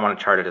 I don't want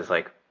to chart it as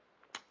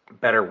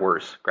better,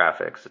 worse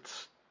graphics.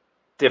 It's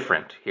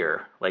different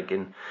here.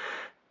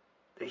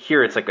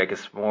 here it's like, I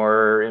guess,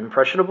 more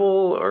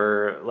impressionable,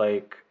 or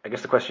like, I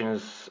guess the question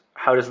is,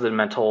 how does the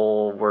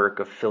mental work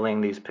of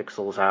filling these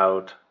pixels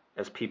out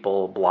as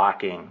people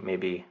blocking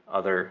maybe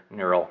other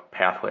neural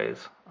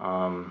pathways?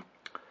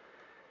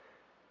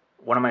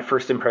 One of my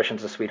first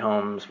impressions of Sweet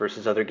Homes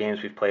versus other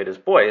games we've played is,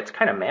 boy, it's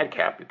kind of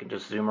madcap. You can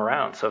just zoom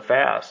around so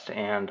fast,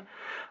 and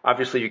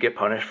obviously you get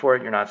punished for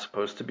it. You're not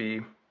supposed to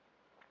be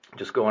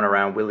just going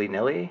around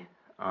willy-nilly.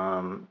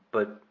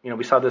 But,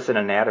 we saw this in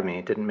Anatomy.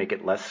 It didn't make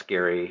it less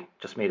scary,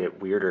 just made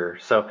it weirder.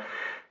 So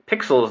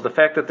pixels, the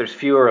fact that there's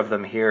fewer of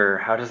them here,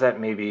 how does that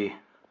maybe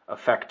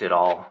affect it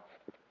all?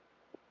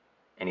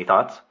 Any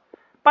thoughts?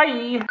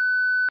 Bye!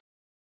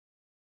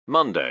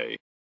 Monday,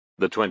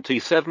 the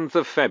 27th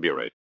of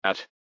February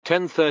at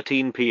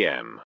 10:13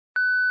 p.m.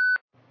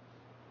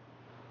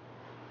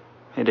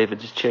 Hey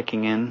David, just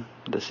checking in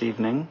this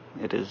evening.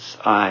 It is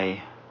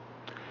I,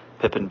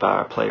 Pippin,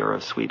 player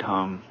of Sweet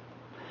Home.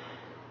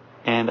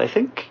 And I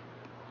think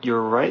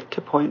you're right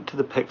to point to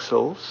the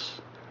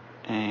pixels,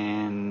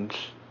 and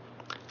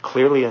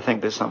clearly I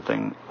think there's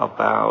something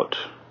about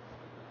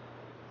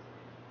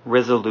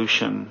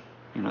resolution,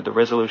 the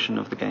resolution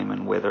of the game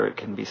and whether it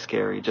can be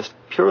scary, just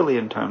purely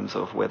in terms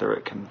of whether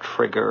it can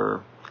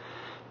trigger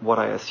what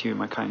I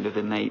assume are kind of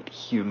innate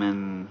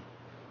human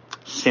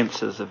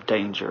senses of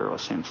danger or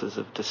senses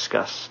of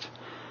disgust,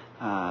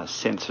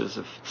 senses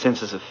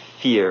of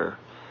fear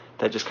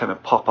that just kind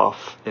of pop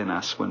off in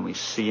us when we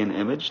see an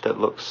image that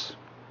looks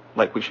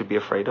like we should be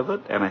afraid of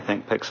it. And I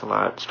think pixel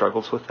art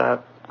struggles with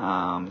that.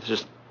 There's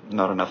just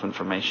not enough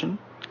information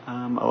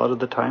a lot of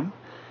the time.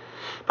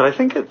 But I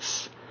think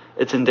it's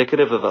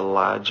indicative of a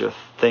larger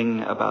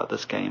thing about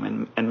this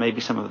game, and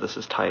maybe some of this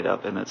is tied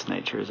up in its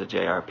nature as a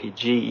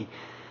JRPG,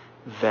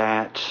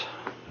 that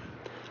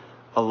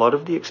a lot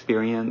of the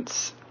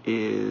experience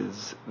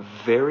is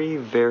very,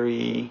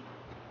 very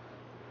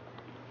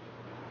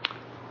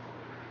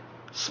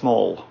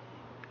small.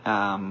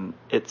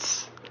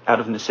 It's out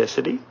of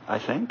necessity, I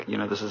think.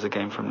 This is a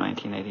game from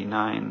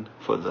 1989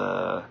 for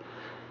the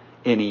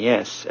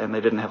NES, and they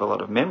didn't have a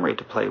lot of memory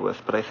to play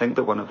with, but I think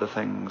that one of the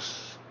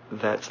things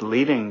that's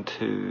leading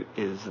to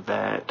is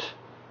that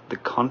the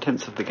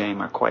contents of the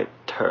game are quite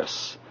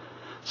terse.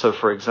 So,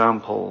 for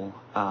example,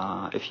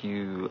 if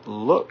you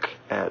look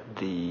at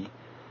the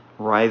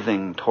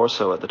writhing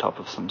torso at the top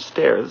of some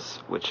stairs,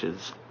 which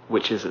is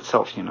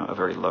itself, a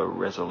very low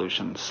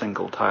resolution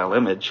single tile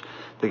image,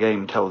 the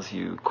game tells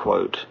you,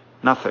 quote,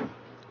 nothing.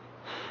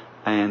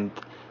 And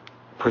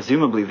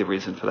presumably the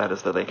reason for that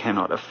is that they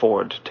cannot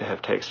afford to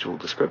have textual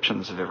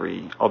descriptions of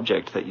every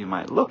object that you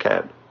might look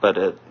at, but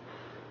it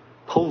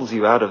pulls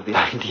you out of the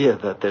idea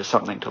that there's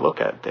something to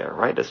look at there,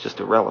 right? It's just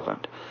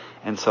irrelevant.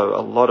 And so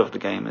a lot of the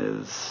game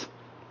is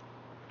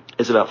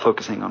about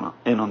focusing on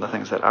the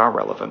things that are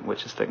relevant,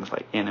 which is things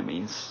like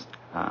enemies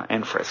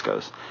and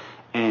frescoes,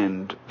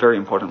 and very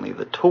importantly,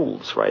 the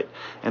tools, right?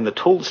 And the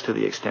tools, to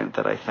the extent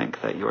that I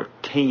think that your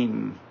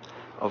team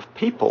of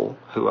people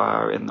who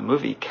are in the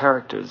movie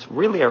characters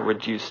really are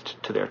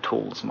reduced to their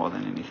tools more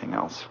than anything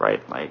else,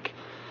 right? Like,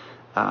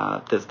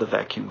 there's the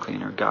vacuum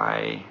cleaner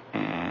guy,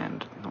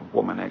 and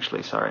woman,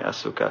 actually, sorry,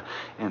 Asuka,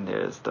 and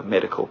there's the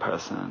medical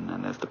person,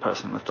 and there's the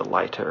person with the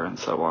lighter, and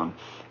so on.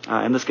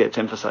 And this gets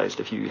emphasized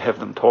if you have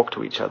them talk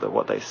to each other.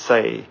 What they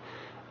say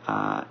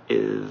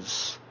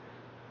is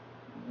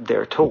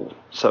their tool.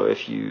 So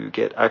if you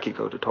get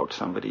Akiko to talk to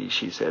somebody,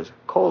 she says,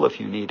 call if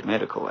you need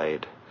medical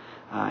aid.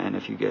 And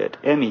if you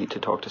get Emi to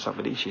talk to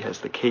somebody, she has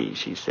the key.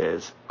 She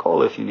says,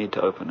 call if you need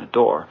to open a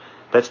door.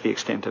 That's the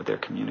extent of their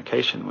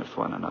communication with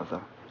one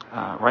another,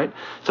 right?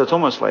 So it's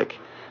almost like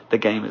the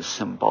game is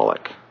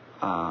symbolic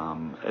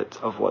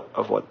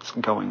of what's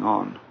going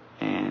on,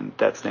 and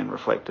that's then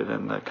reflected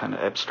in the kind of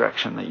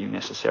abstraction that you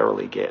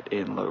necessarily get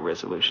in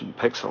low-resolution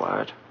pixel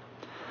art.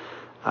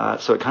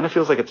 So it kind of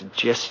feels like it's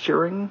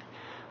gesturing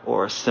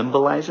or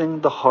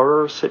symbolizing the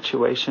horror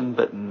situation,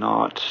 but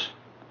not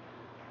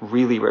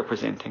really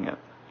representing it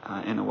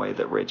in a way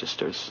that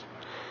registers.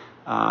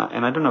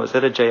 And I don't know, is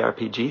that a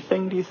JRPG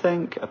thing, do you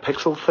think? A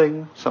pixel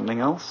thing? Something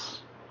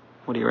else?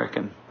 What do you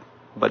reckon,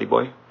 buddy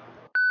boy?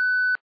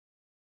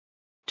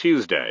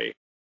 Tuesday,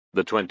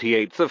 the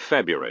 28th of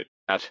February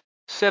at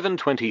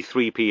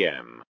 7:23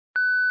 p.m.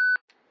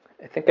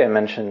 I think I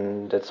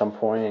mentioned at some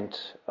point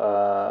in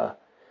our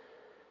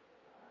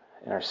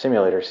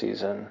simulator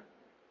season,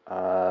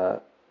 I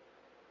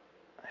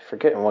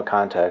forget in what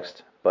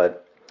context,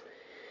 but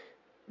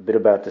a bit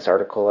about this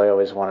article I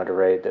always wanted to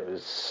write that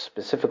was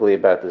specifically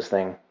about this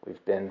thing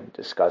we've been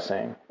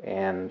discussing.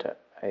 And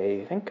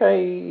I think I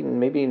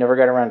maybe never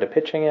got around to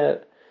pitching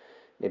it.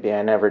 Maybe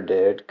I never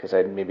did, because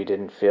I maybe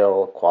didn't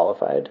feel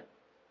qualified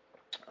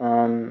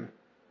to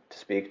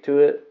speak to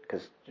it,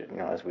 because,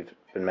 as we've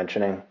been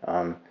mentioning,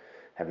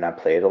 have not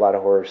played a lot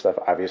of horror stuff.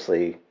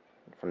 Obviously,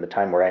 from the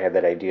time where I had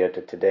that idea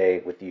to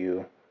today with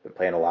you, been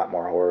playing a lot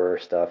more horror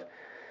stuff.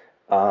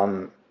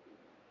 And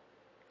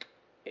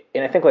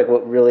I think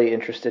what really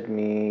interested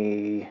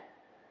me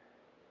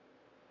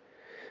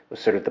was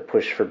sort of the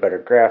push for better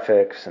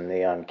graphics and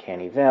the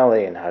uncanny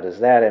valley, and how does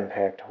that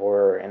impact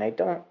horror. And I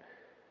don't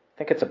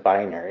think it's a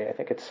binary. I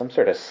think it's some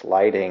sort of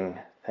sliding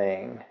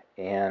thing.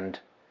 And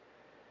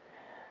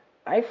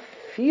I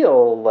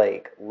feel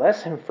like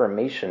less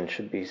information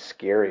should be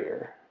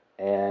scarier.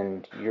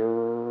 And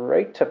you're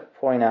right to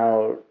point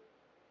out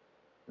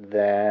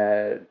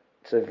that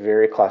it's a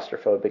very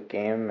claustrophobic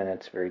game, and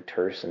it's very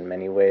terse in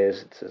many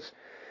ways.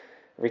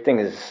 Everything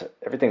is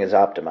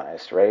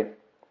optimized, right?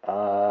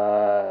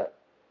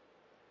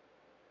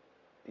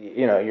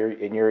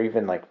 You're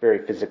even like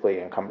very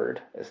physically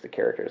encumbered as the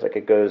characters. Like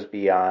it goes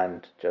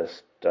beyond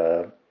just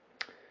the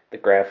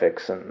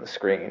graphics and the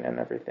screen and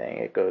everything.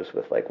 It goes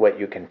with like what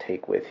you can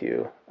take with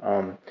you.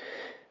 Of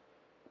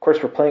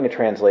course, we're playing a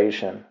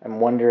translation. I'm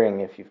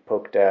wondering if you've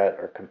poked at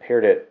or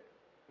compared it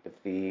with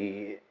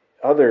the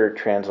other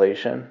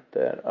translation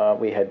that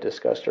we had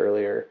discussed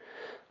earlier.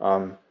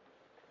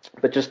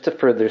 But just to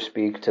further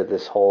speak to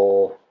this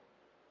whole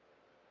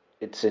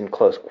it's in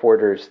close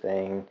quarters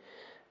thing,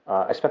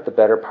 I spent the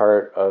better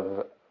part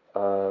of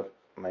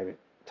my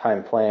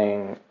time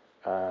playing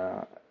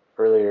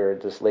earlier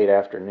this late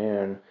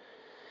afternoon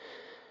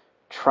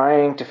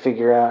trying to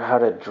figure out how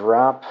to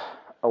drop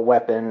a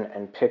weapon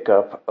and pick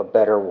up a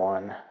better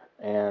one.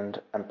 And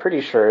I'm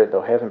pretty sure,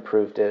 though I haven't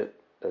proved it,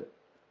 that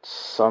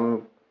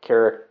some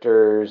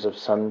characters of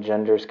some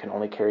genders can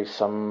only carry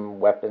some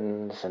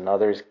weapons and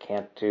others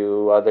can't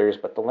do others,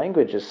 but the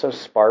language is so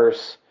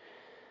sparse.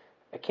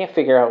 I can't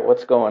figure out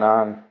what's going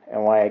on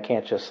and why I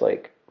can't just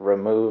like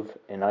remove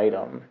an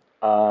item,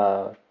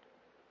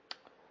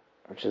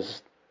 which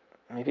is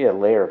maybe a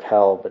layer of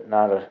hell, but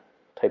not a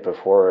type of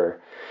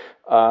horror.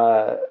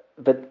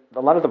 But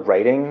a lot of the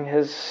writing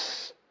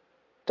has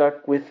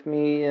stuck with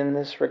me in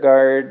this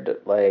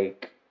regard.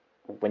 Like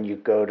when you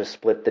go to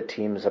split the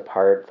teams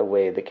apart, the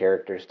way the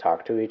characters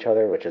talk to each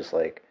other, which is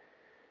like,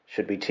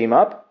 should we team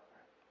up?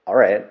 All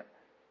right.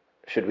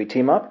 Should we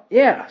team up?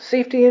 Yeah,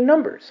 safety in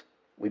numbers.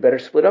 We better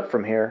split up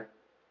from here.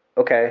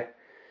 Okay.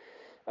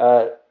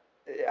 I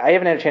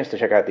haven't had a chance to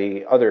check out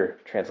the other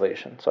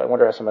translation, so I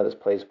wonder how some of this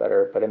plays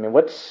better. But I mean,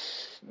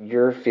 what's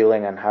your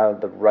feeling on how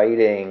the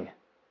writing,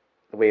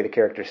 the way the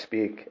characters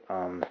speak,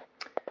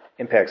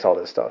 impacts all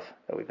this stuff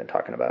that we've been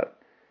talking about?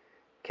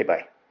 Okay,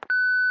 bye.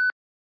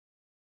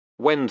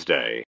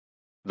 Wednesday,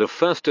 the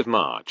 1st of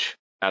March,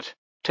 at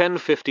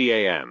 10:50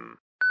 a.m.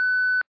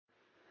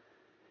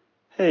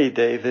 Hey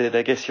David,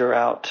 I guess you're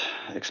out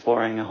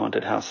exploring a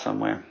haunted house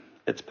somewhere.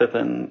 It's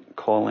Pippin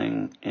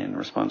calling in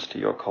response to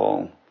your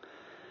call,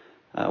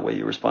 where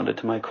you responded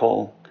to my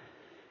call.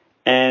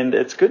 And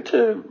it's good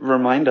to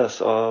remind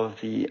us of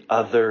the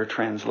other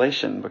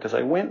translation, because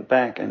I went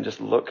back and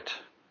just looked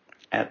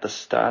at the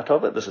start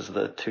of it. This is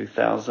the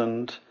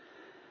 2000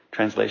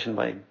 translation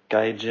by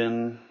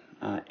Gaijin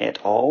et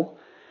al.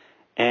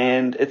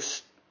 And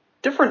it's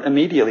different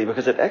immediately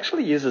because it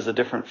actually uses a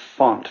different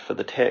font for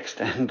the text,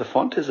 and the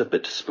font is a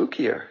bit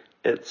spookier.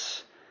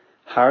 It's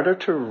harder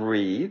to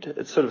read.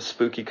 It's sort of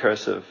spooky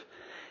cursive.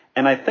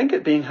 And I think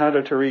it being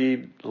harder to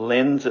read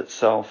lends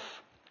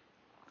itself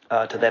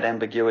to that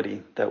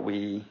ambiguity that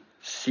we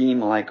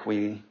seem like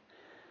we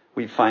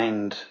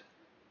find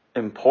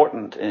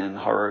important in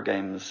horror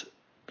games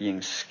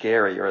being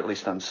scary, or at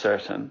least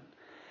uncertain.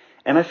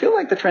 And I feel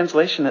like the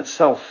translation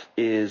itself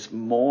is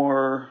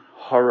more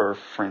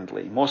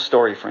horror-friendly, more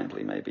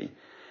story-friendly, maybe.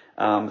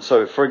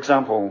 So, for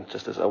example,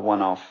 just as a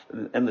one-off,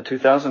 in the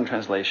 2000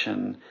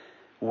 translation,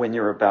 when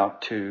you're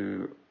about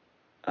to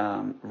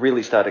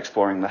really start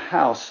exploring the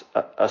house,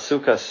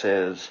 Asuka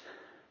says,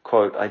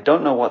 quote, "I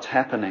don't know what's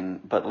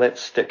happening, but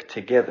let's stick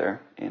together,"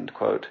 end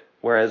quote.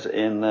 Whereas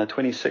in the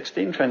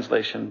 2016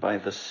 translation by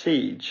The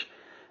Siege,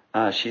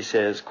 she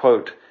says,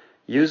 quote,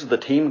 "Use the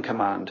team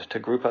command to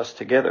group us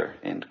together,"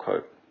 end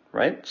quote.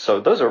 Right? So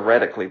those are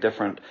radically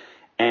different,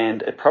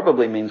 and it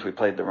probably means we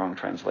played the wrong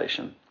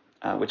translation,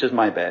 which is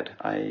my bad.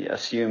 I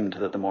assumed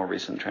that the more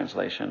recent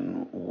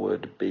translation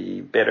would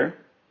be better.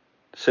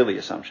 Silly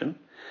assumption.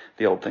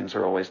 The old things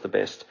are always the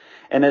best.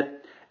 And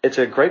it's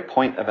a great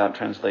point about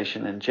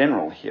translation in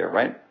general here,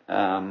 right?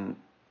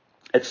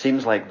 It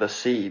seems like The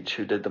Siege,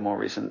 who did the more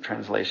recent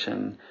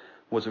translation,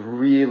 was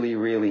really,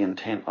 really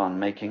intent on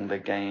making the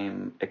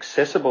game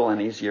accessible and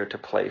easier to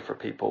play for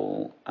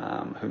people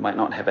who might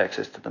not have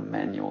access to the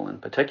manual in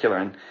particular.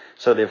 And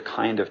so they've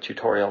kind of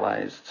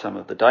tutorialized some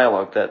of the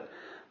dialogue that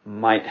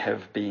might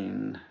have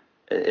been,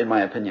 in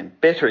my opinion,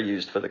 better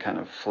used for the kind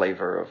of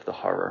flavor of the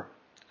horror.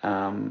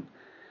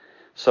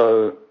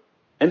 So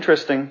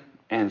interesting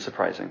and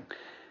surprising.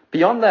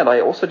 Beyond that,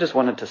 I also just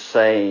wanted to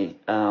say,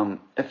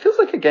 it feels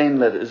like a game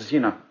that is,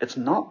 it's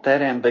not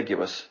that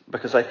ambiguous,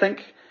 because I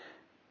think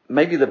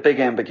maybe the big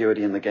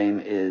ambiguity in the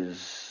game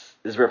is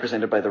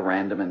represented by the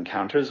random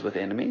encounters with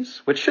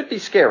enemies, which should be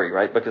scary,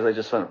 right? Because they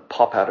just sort of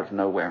pop out of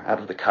nowhere, out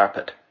of the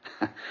carpet.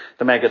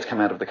 The maggots come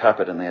out of the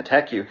carpet and they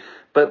attack you.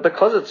 But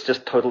because it's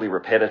just totally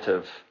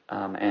repetitive,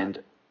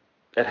 and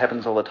it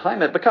happens all the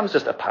time, it becomes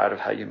just a part of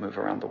how you move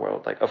around the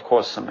world. Like, of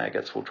course, some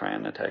maggots will try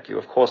and attack you.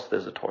 Of course,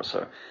 there's a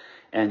torso,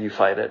 and you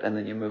fight it, and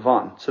then you move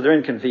on. So they're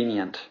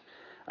inconvenient,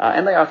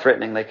 and they are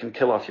threatening. They can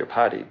kill off your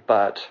party,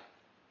 but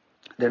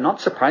they're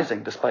not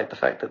surprising, despite the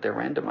fact that they're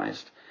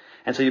randomized.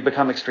 And so you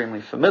become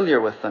extremely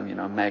familiar with them,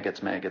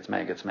 maggots, maggots,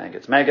 maggots,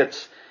 maggots,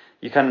 maggots.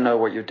 You kind of know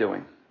what you're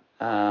doing.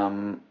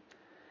 And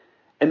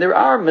there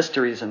are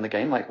mysteries in the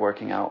game, like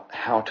working out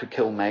how to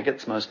kill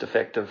maggots most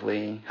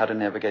effectively, how to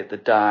navigate the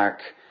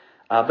dark.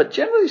 But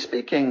generally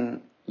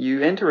speaking,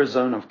 you enter a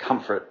zone of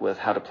comfort with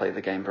how to play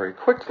the game very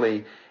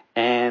quickly,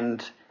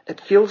 and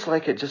it feels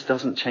like it just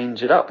doesn't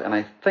change it up. And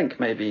I think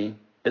maybe,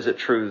 is it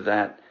true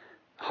that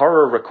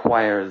horror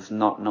requires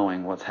not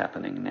knowing what's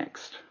happening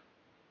next?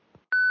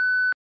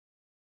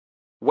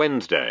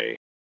 Wednesday,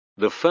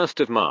 the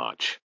 1st of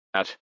March,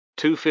 at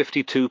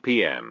 2:52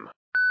 p.m.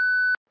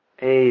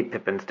 Hey,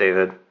 Pippin's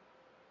David.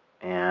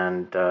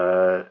 And,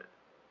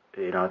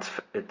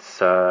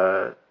 it's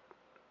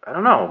I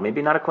don't know,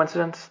 maybe not a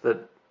coincidence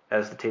that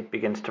as the tape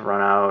begins to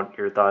run out,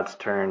 your thoughts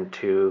turn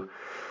to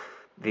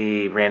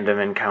the random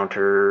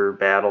encounter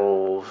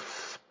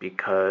battles,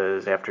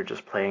 because after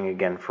just playing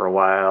again for a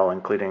while,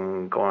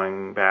 including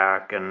going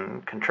back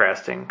and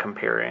contrasting,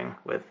 comparing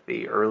with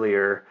the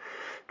earlier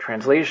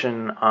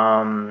translation,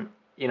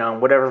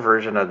 whatever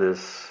version of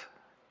this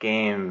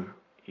game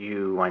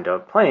you wind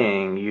up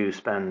playing, you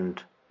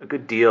spend a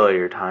good deal of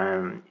your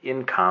time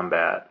in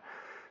combat.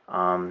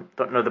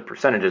 Don't know the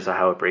percentages of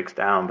how it breaks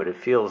down, but it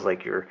feels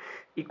like you're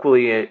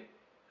equally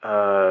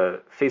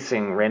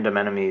facing random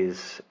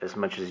enemies as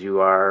much as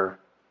you are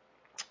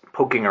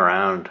poking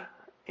around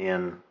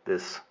in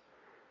this.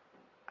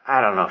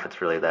 I don't know if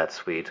it's really that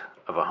sweet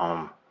of a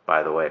home,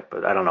 by the way,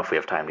 but I don't know if we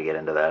have time to get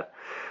into that.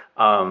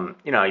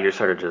 You're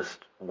sort of just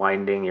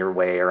winding your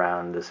way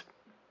around this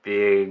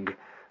big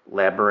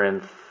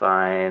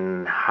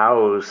labyrinthine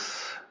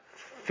house,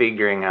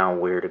 figuring out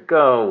where to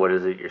go, what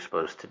is it you're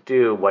supposed to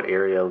do, what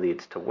area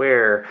leads to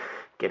where,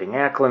 getting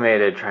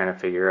acclimated, trying to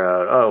figure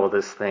out,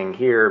 this thing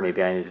here,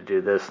 maybe I need to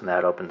do this, and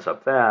that opens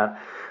up that.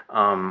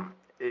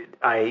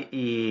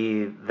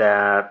 I.e.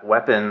 that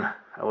weapon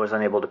I was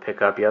unable to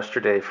pick up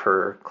yesterday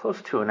for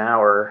close to an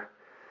hour.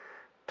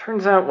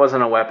 Turns out it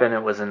wasn't a weapon,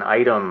 it was an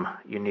item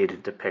you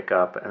needed to pick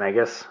up, and I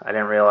guess I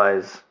didn't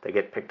realize they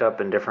get picked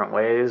up in different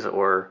ways,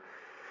 or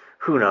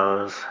who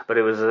knows, but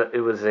it was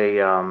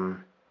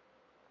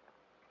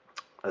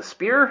a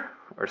spear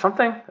or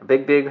something, a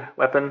big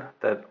weapon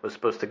that was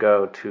supposed to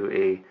go to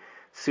a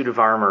suit of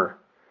armor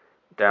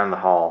down the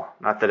hall.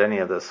 Not that any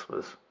of this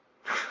was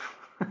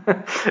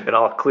at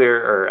all clear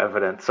or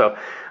evident. So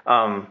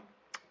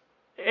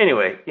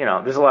anyway,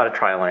 there's a lot of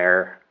trial and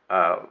error,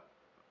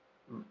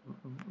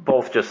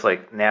 both just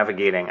like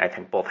navigating, I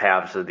think, both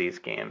halves of these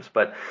games.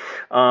 But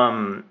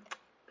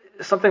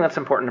something that's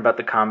important about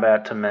the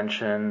combat to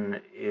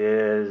mention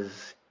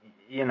is,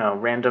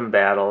 random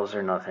battles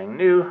are nothing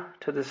new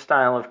to this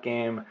style of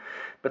game,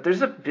 but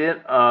there's a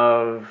bit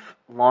of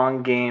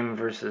long game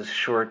versus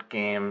short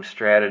game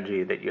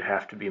strategy that you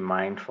have to be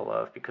mindful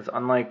of, because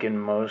unlike in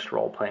most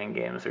role-playing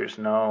games, there's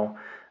no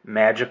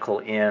magical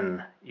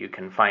inn you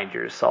can find for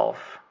yourself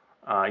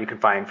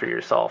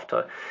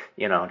to,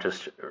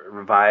 just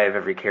revive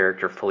every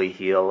character, fully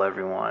heal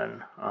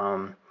everyone.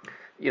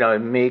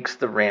 It makes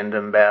the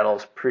random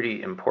battles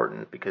pretty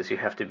important, because you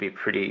have to be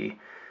pretty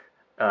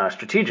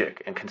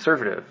strategic and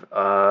conservative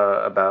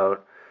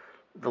about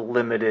the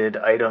limited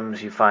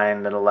items you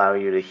find that allow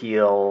you to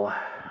heal.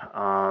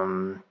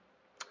 And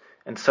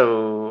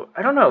so,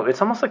 I don't know,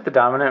 it's almost like the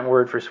dominant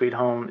word for Sweet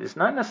Home is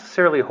not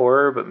necessarily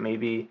horror, but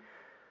maybe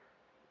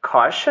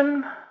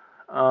caution.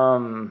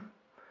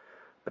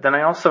 But then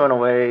I also, in a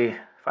way,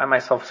 find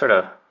myself sort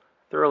of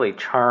thoroughly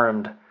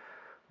charmed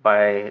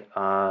by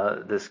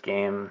this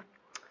game.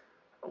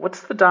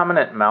 What's the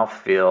dominant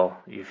mouthfeel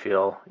you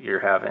feel you're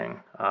having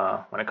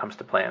when it comes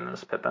to playing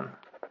this, Pippin?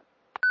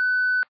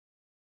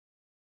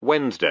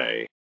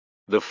 Wednesday,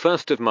 the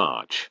 1st of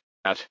March,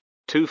 at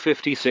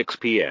 2:56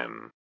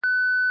 p.m.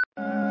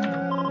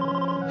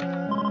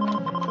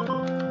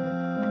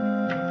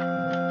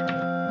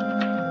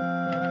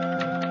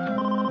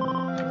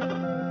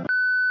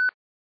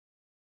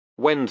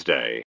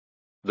 Wednesday,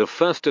 the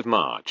 1st of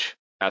March,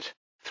 at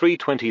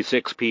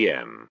 3:26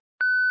 p.m.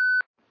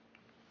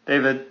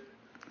 David,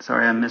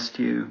 sorry I missed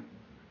you.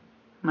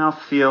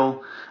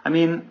 Mouthfeel. I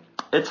mean,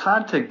 it's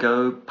hard to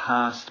go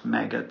past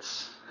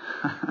maggots.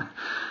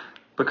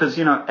 Because,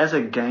 as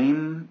a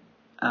game,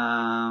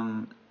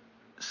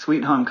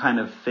 Sweet Home kind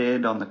of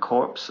fed on the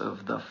corpse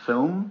of the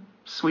film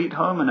Sweet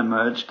Home and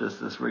emerged as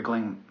this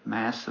wriggling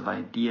mass of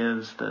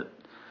ideas that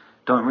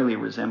don't really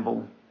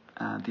resemble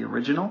the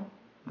original.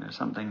 There's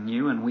something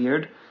new and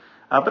weird.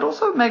 But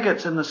also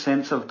maggots in the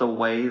sense of the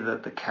way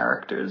that the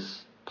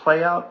characters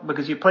play out.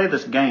 Because you play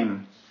this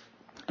game,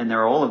 and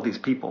there are all of these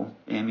people,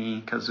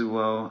 Emi,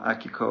 Kazuo,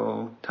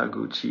 Akiko,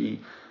 Taguchi,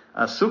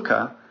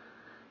 Asuka,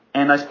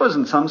 and I suppose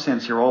in some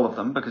sense you're all of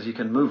them, because you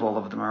can move all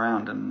of them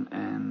around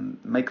and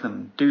make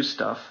them do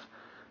stuff.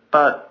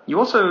 But you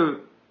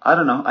also, I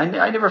don't know,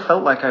 I never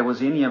felt like I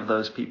was any of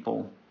those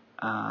people.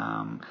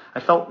 I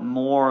felt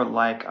more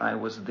like I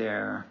was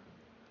their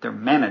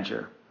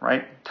manager,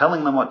 right?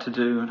 Telling them what to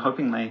do and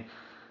hoping they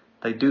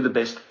do the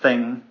best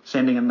thing,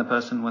 sending in the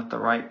person with the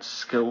right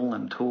skill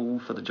and tool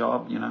for the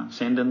job,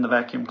 send in the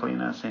vacuum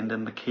cleaner, send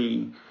in the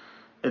key.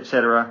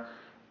 etc.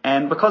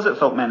 And because it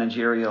felt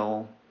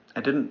managerial,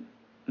 I didn't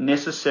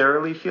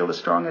necessarily feel a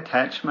strong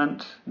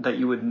attachment that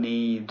you would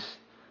need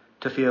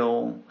to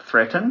feel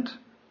threatened.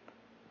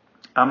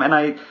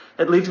 And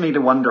it leads me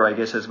to wonder, I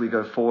guess, as we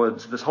go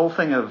forwards, this whole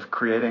thing of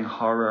creating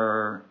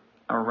horror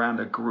around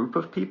a group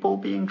of people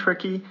being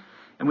tricky.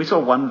 And we saw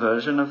one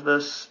version of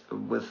this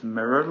with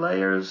Mirror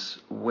Layers,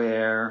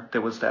 where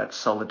there was that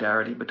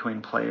solidarity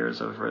between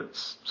players over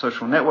its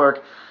social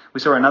network. We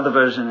saw another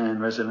version in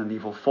Resident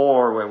Evil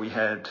 4, where we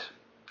had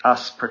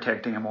us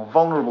protecting a more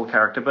vulnerable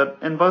character. But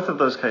in both of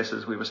those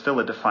cases, we were still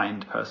a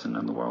defined person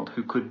in the world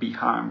who could be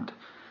harmed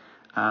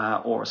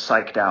or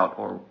psyched out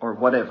or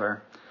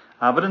whatever.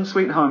 But in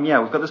Sweet Home,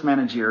 yeah, we've got this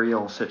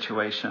managerial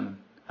situation.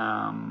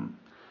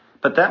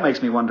 But that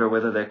makes me wonder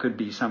whether there could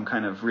be some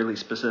kind of really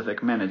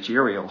specific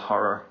managerial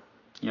horror,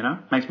 you know?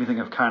 Makes me think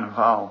of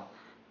Carnival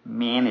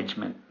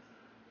management.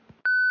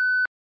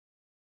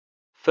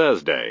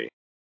 Thursday,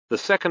 the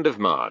 2nd of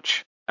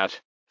March, at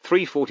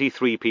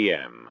 3:43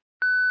 p.m.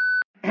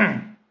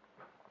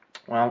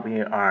 Well,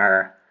 we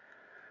are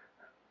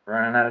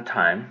running out of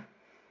time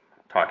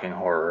talking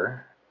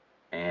horror,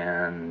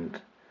 and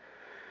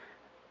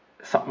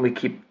something we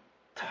keep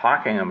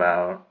talking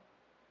about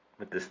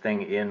with this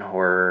thing in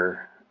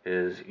horror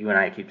is you and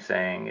I keep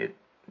saying it.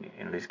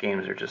 You know, these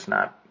games are just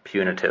not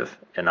punitive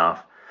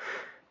enough,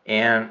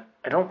 and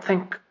I don't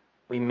think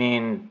we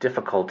mean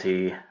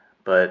difficulty,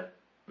 but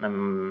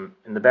I'm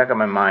in the back of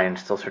my mind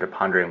still sort of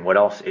pondering what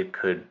else it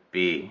could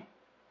be.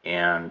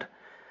 And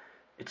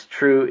it's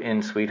true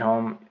in Sweet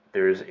Home,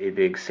 there's a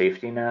big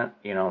safety net,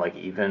 you know, like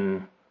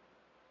even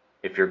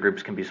if your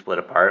groups can be split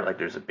apart, like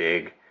there's a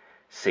big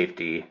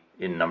safety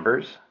in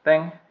numbers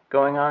thing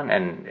going on.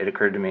 And it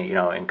occurred to me, you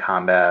know, in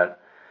combat,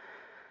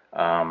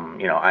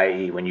 you know,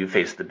 i.e. when you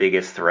face the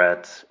biggest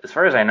threats, as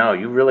far as I know,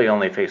 you really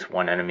only face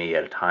one enemy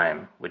at a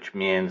time, which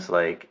means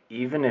like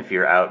even if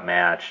you're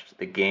outmatched,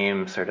 the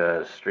game sort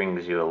of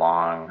strings you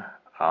along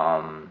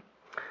on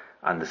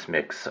this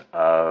mix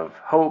of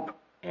hope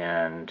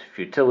and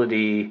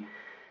futility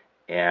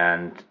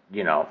and,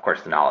 you know, of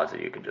course the knowledge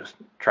that you can just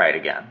try it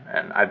again.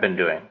 And I've been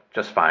doing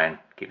just fine,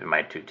 keeping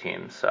my two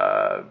teams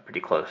pretty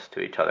close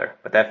to each other.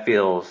 But that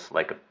feels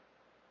like a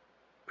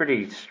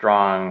pretty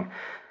strong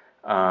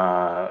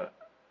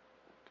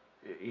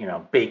you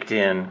know, baked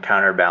in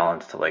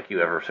counterbalance to like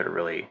you ever sort of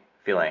really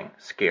feeling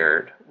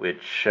scared,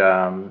 which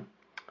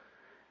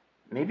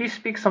maybe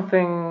speaks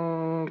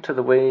something to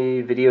the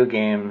way video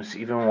games,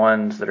 even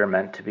ones that are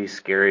meant to be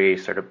scary,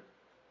 sort of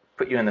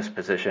put you in this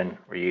position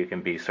where you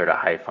can be sort of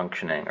high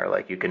functioning, or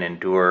like you can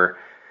endure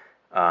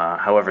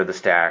however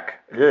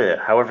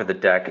the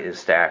deck is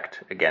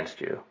stacked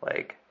against you.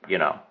 Like, you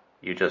know,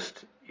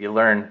 you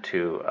learn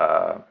to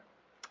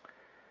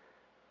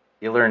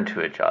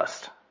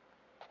adjust.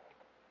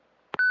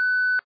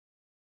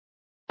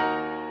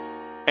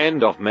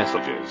 End of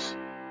messages.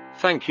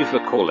 Thank you for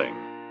calling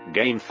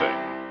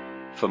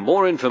GameThing. For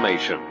more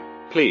information,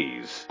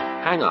 please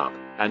hang up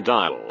and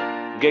dial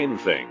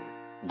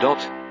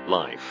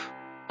GameThing.life.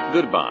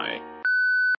 Goodbye.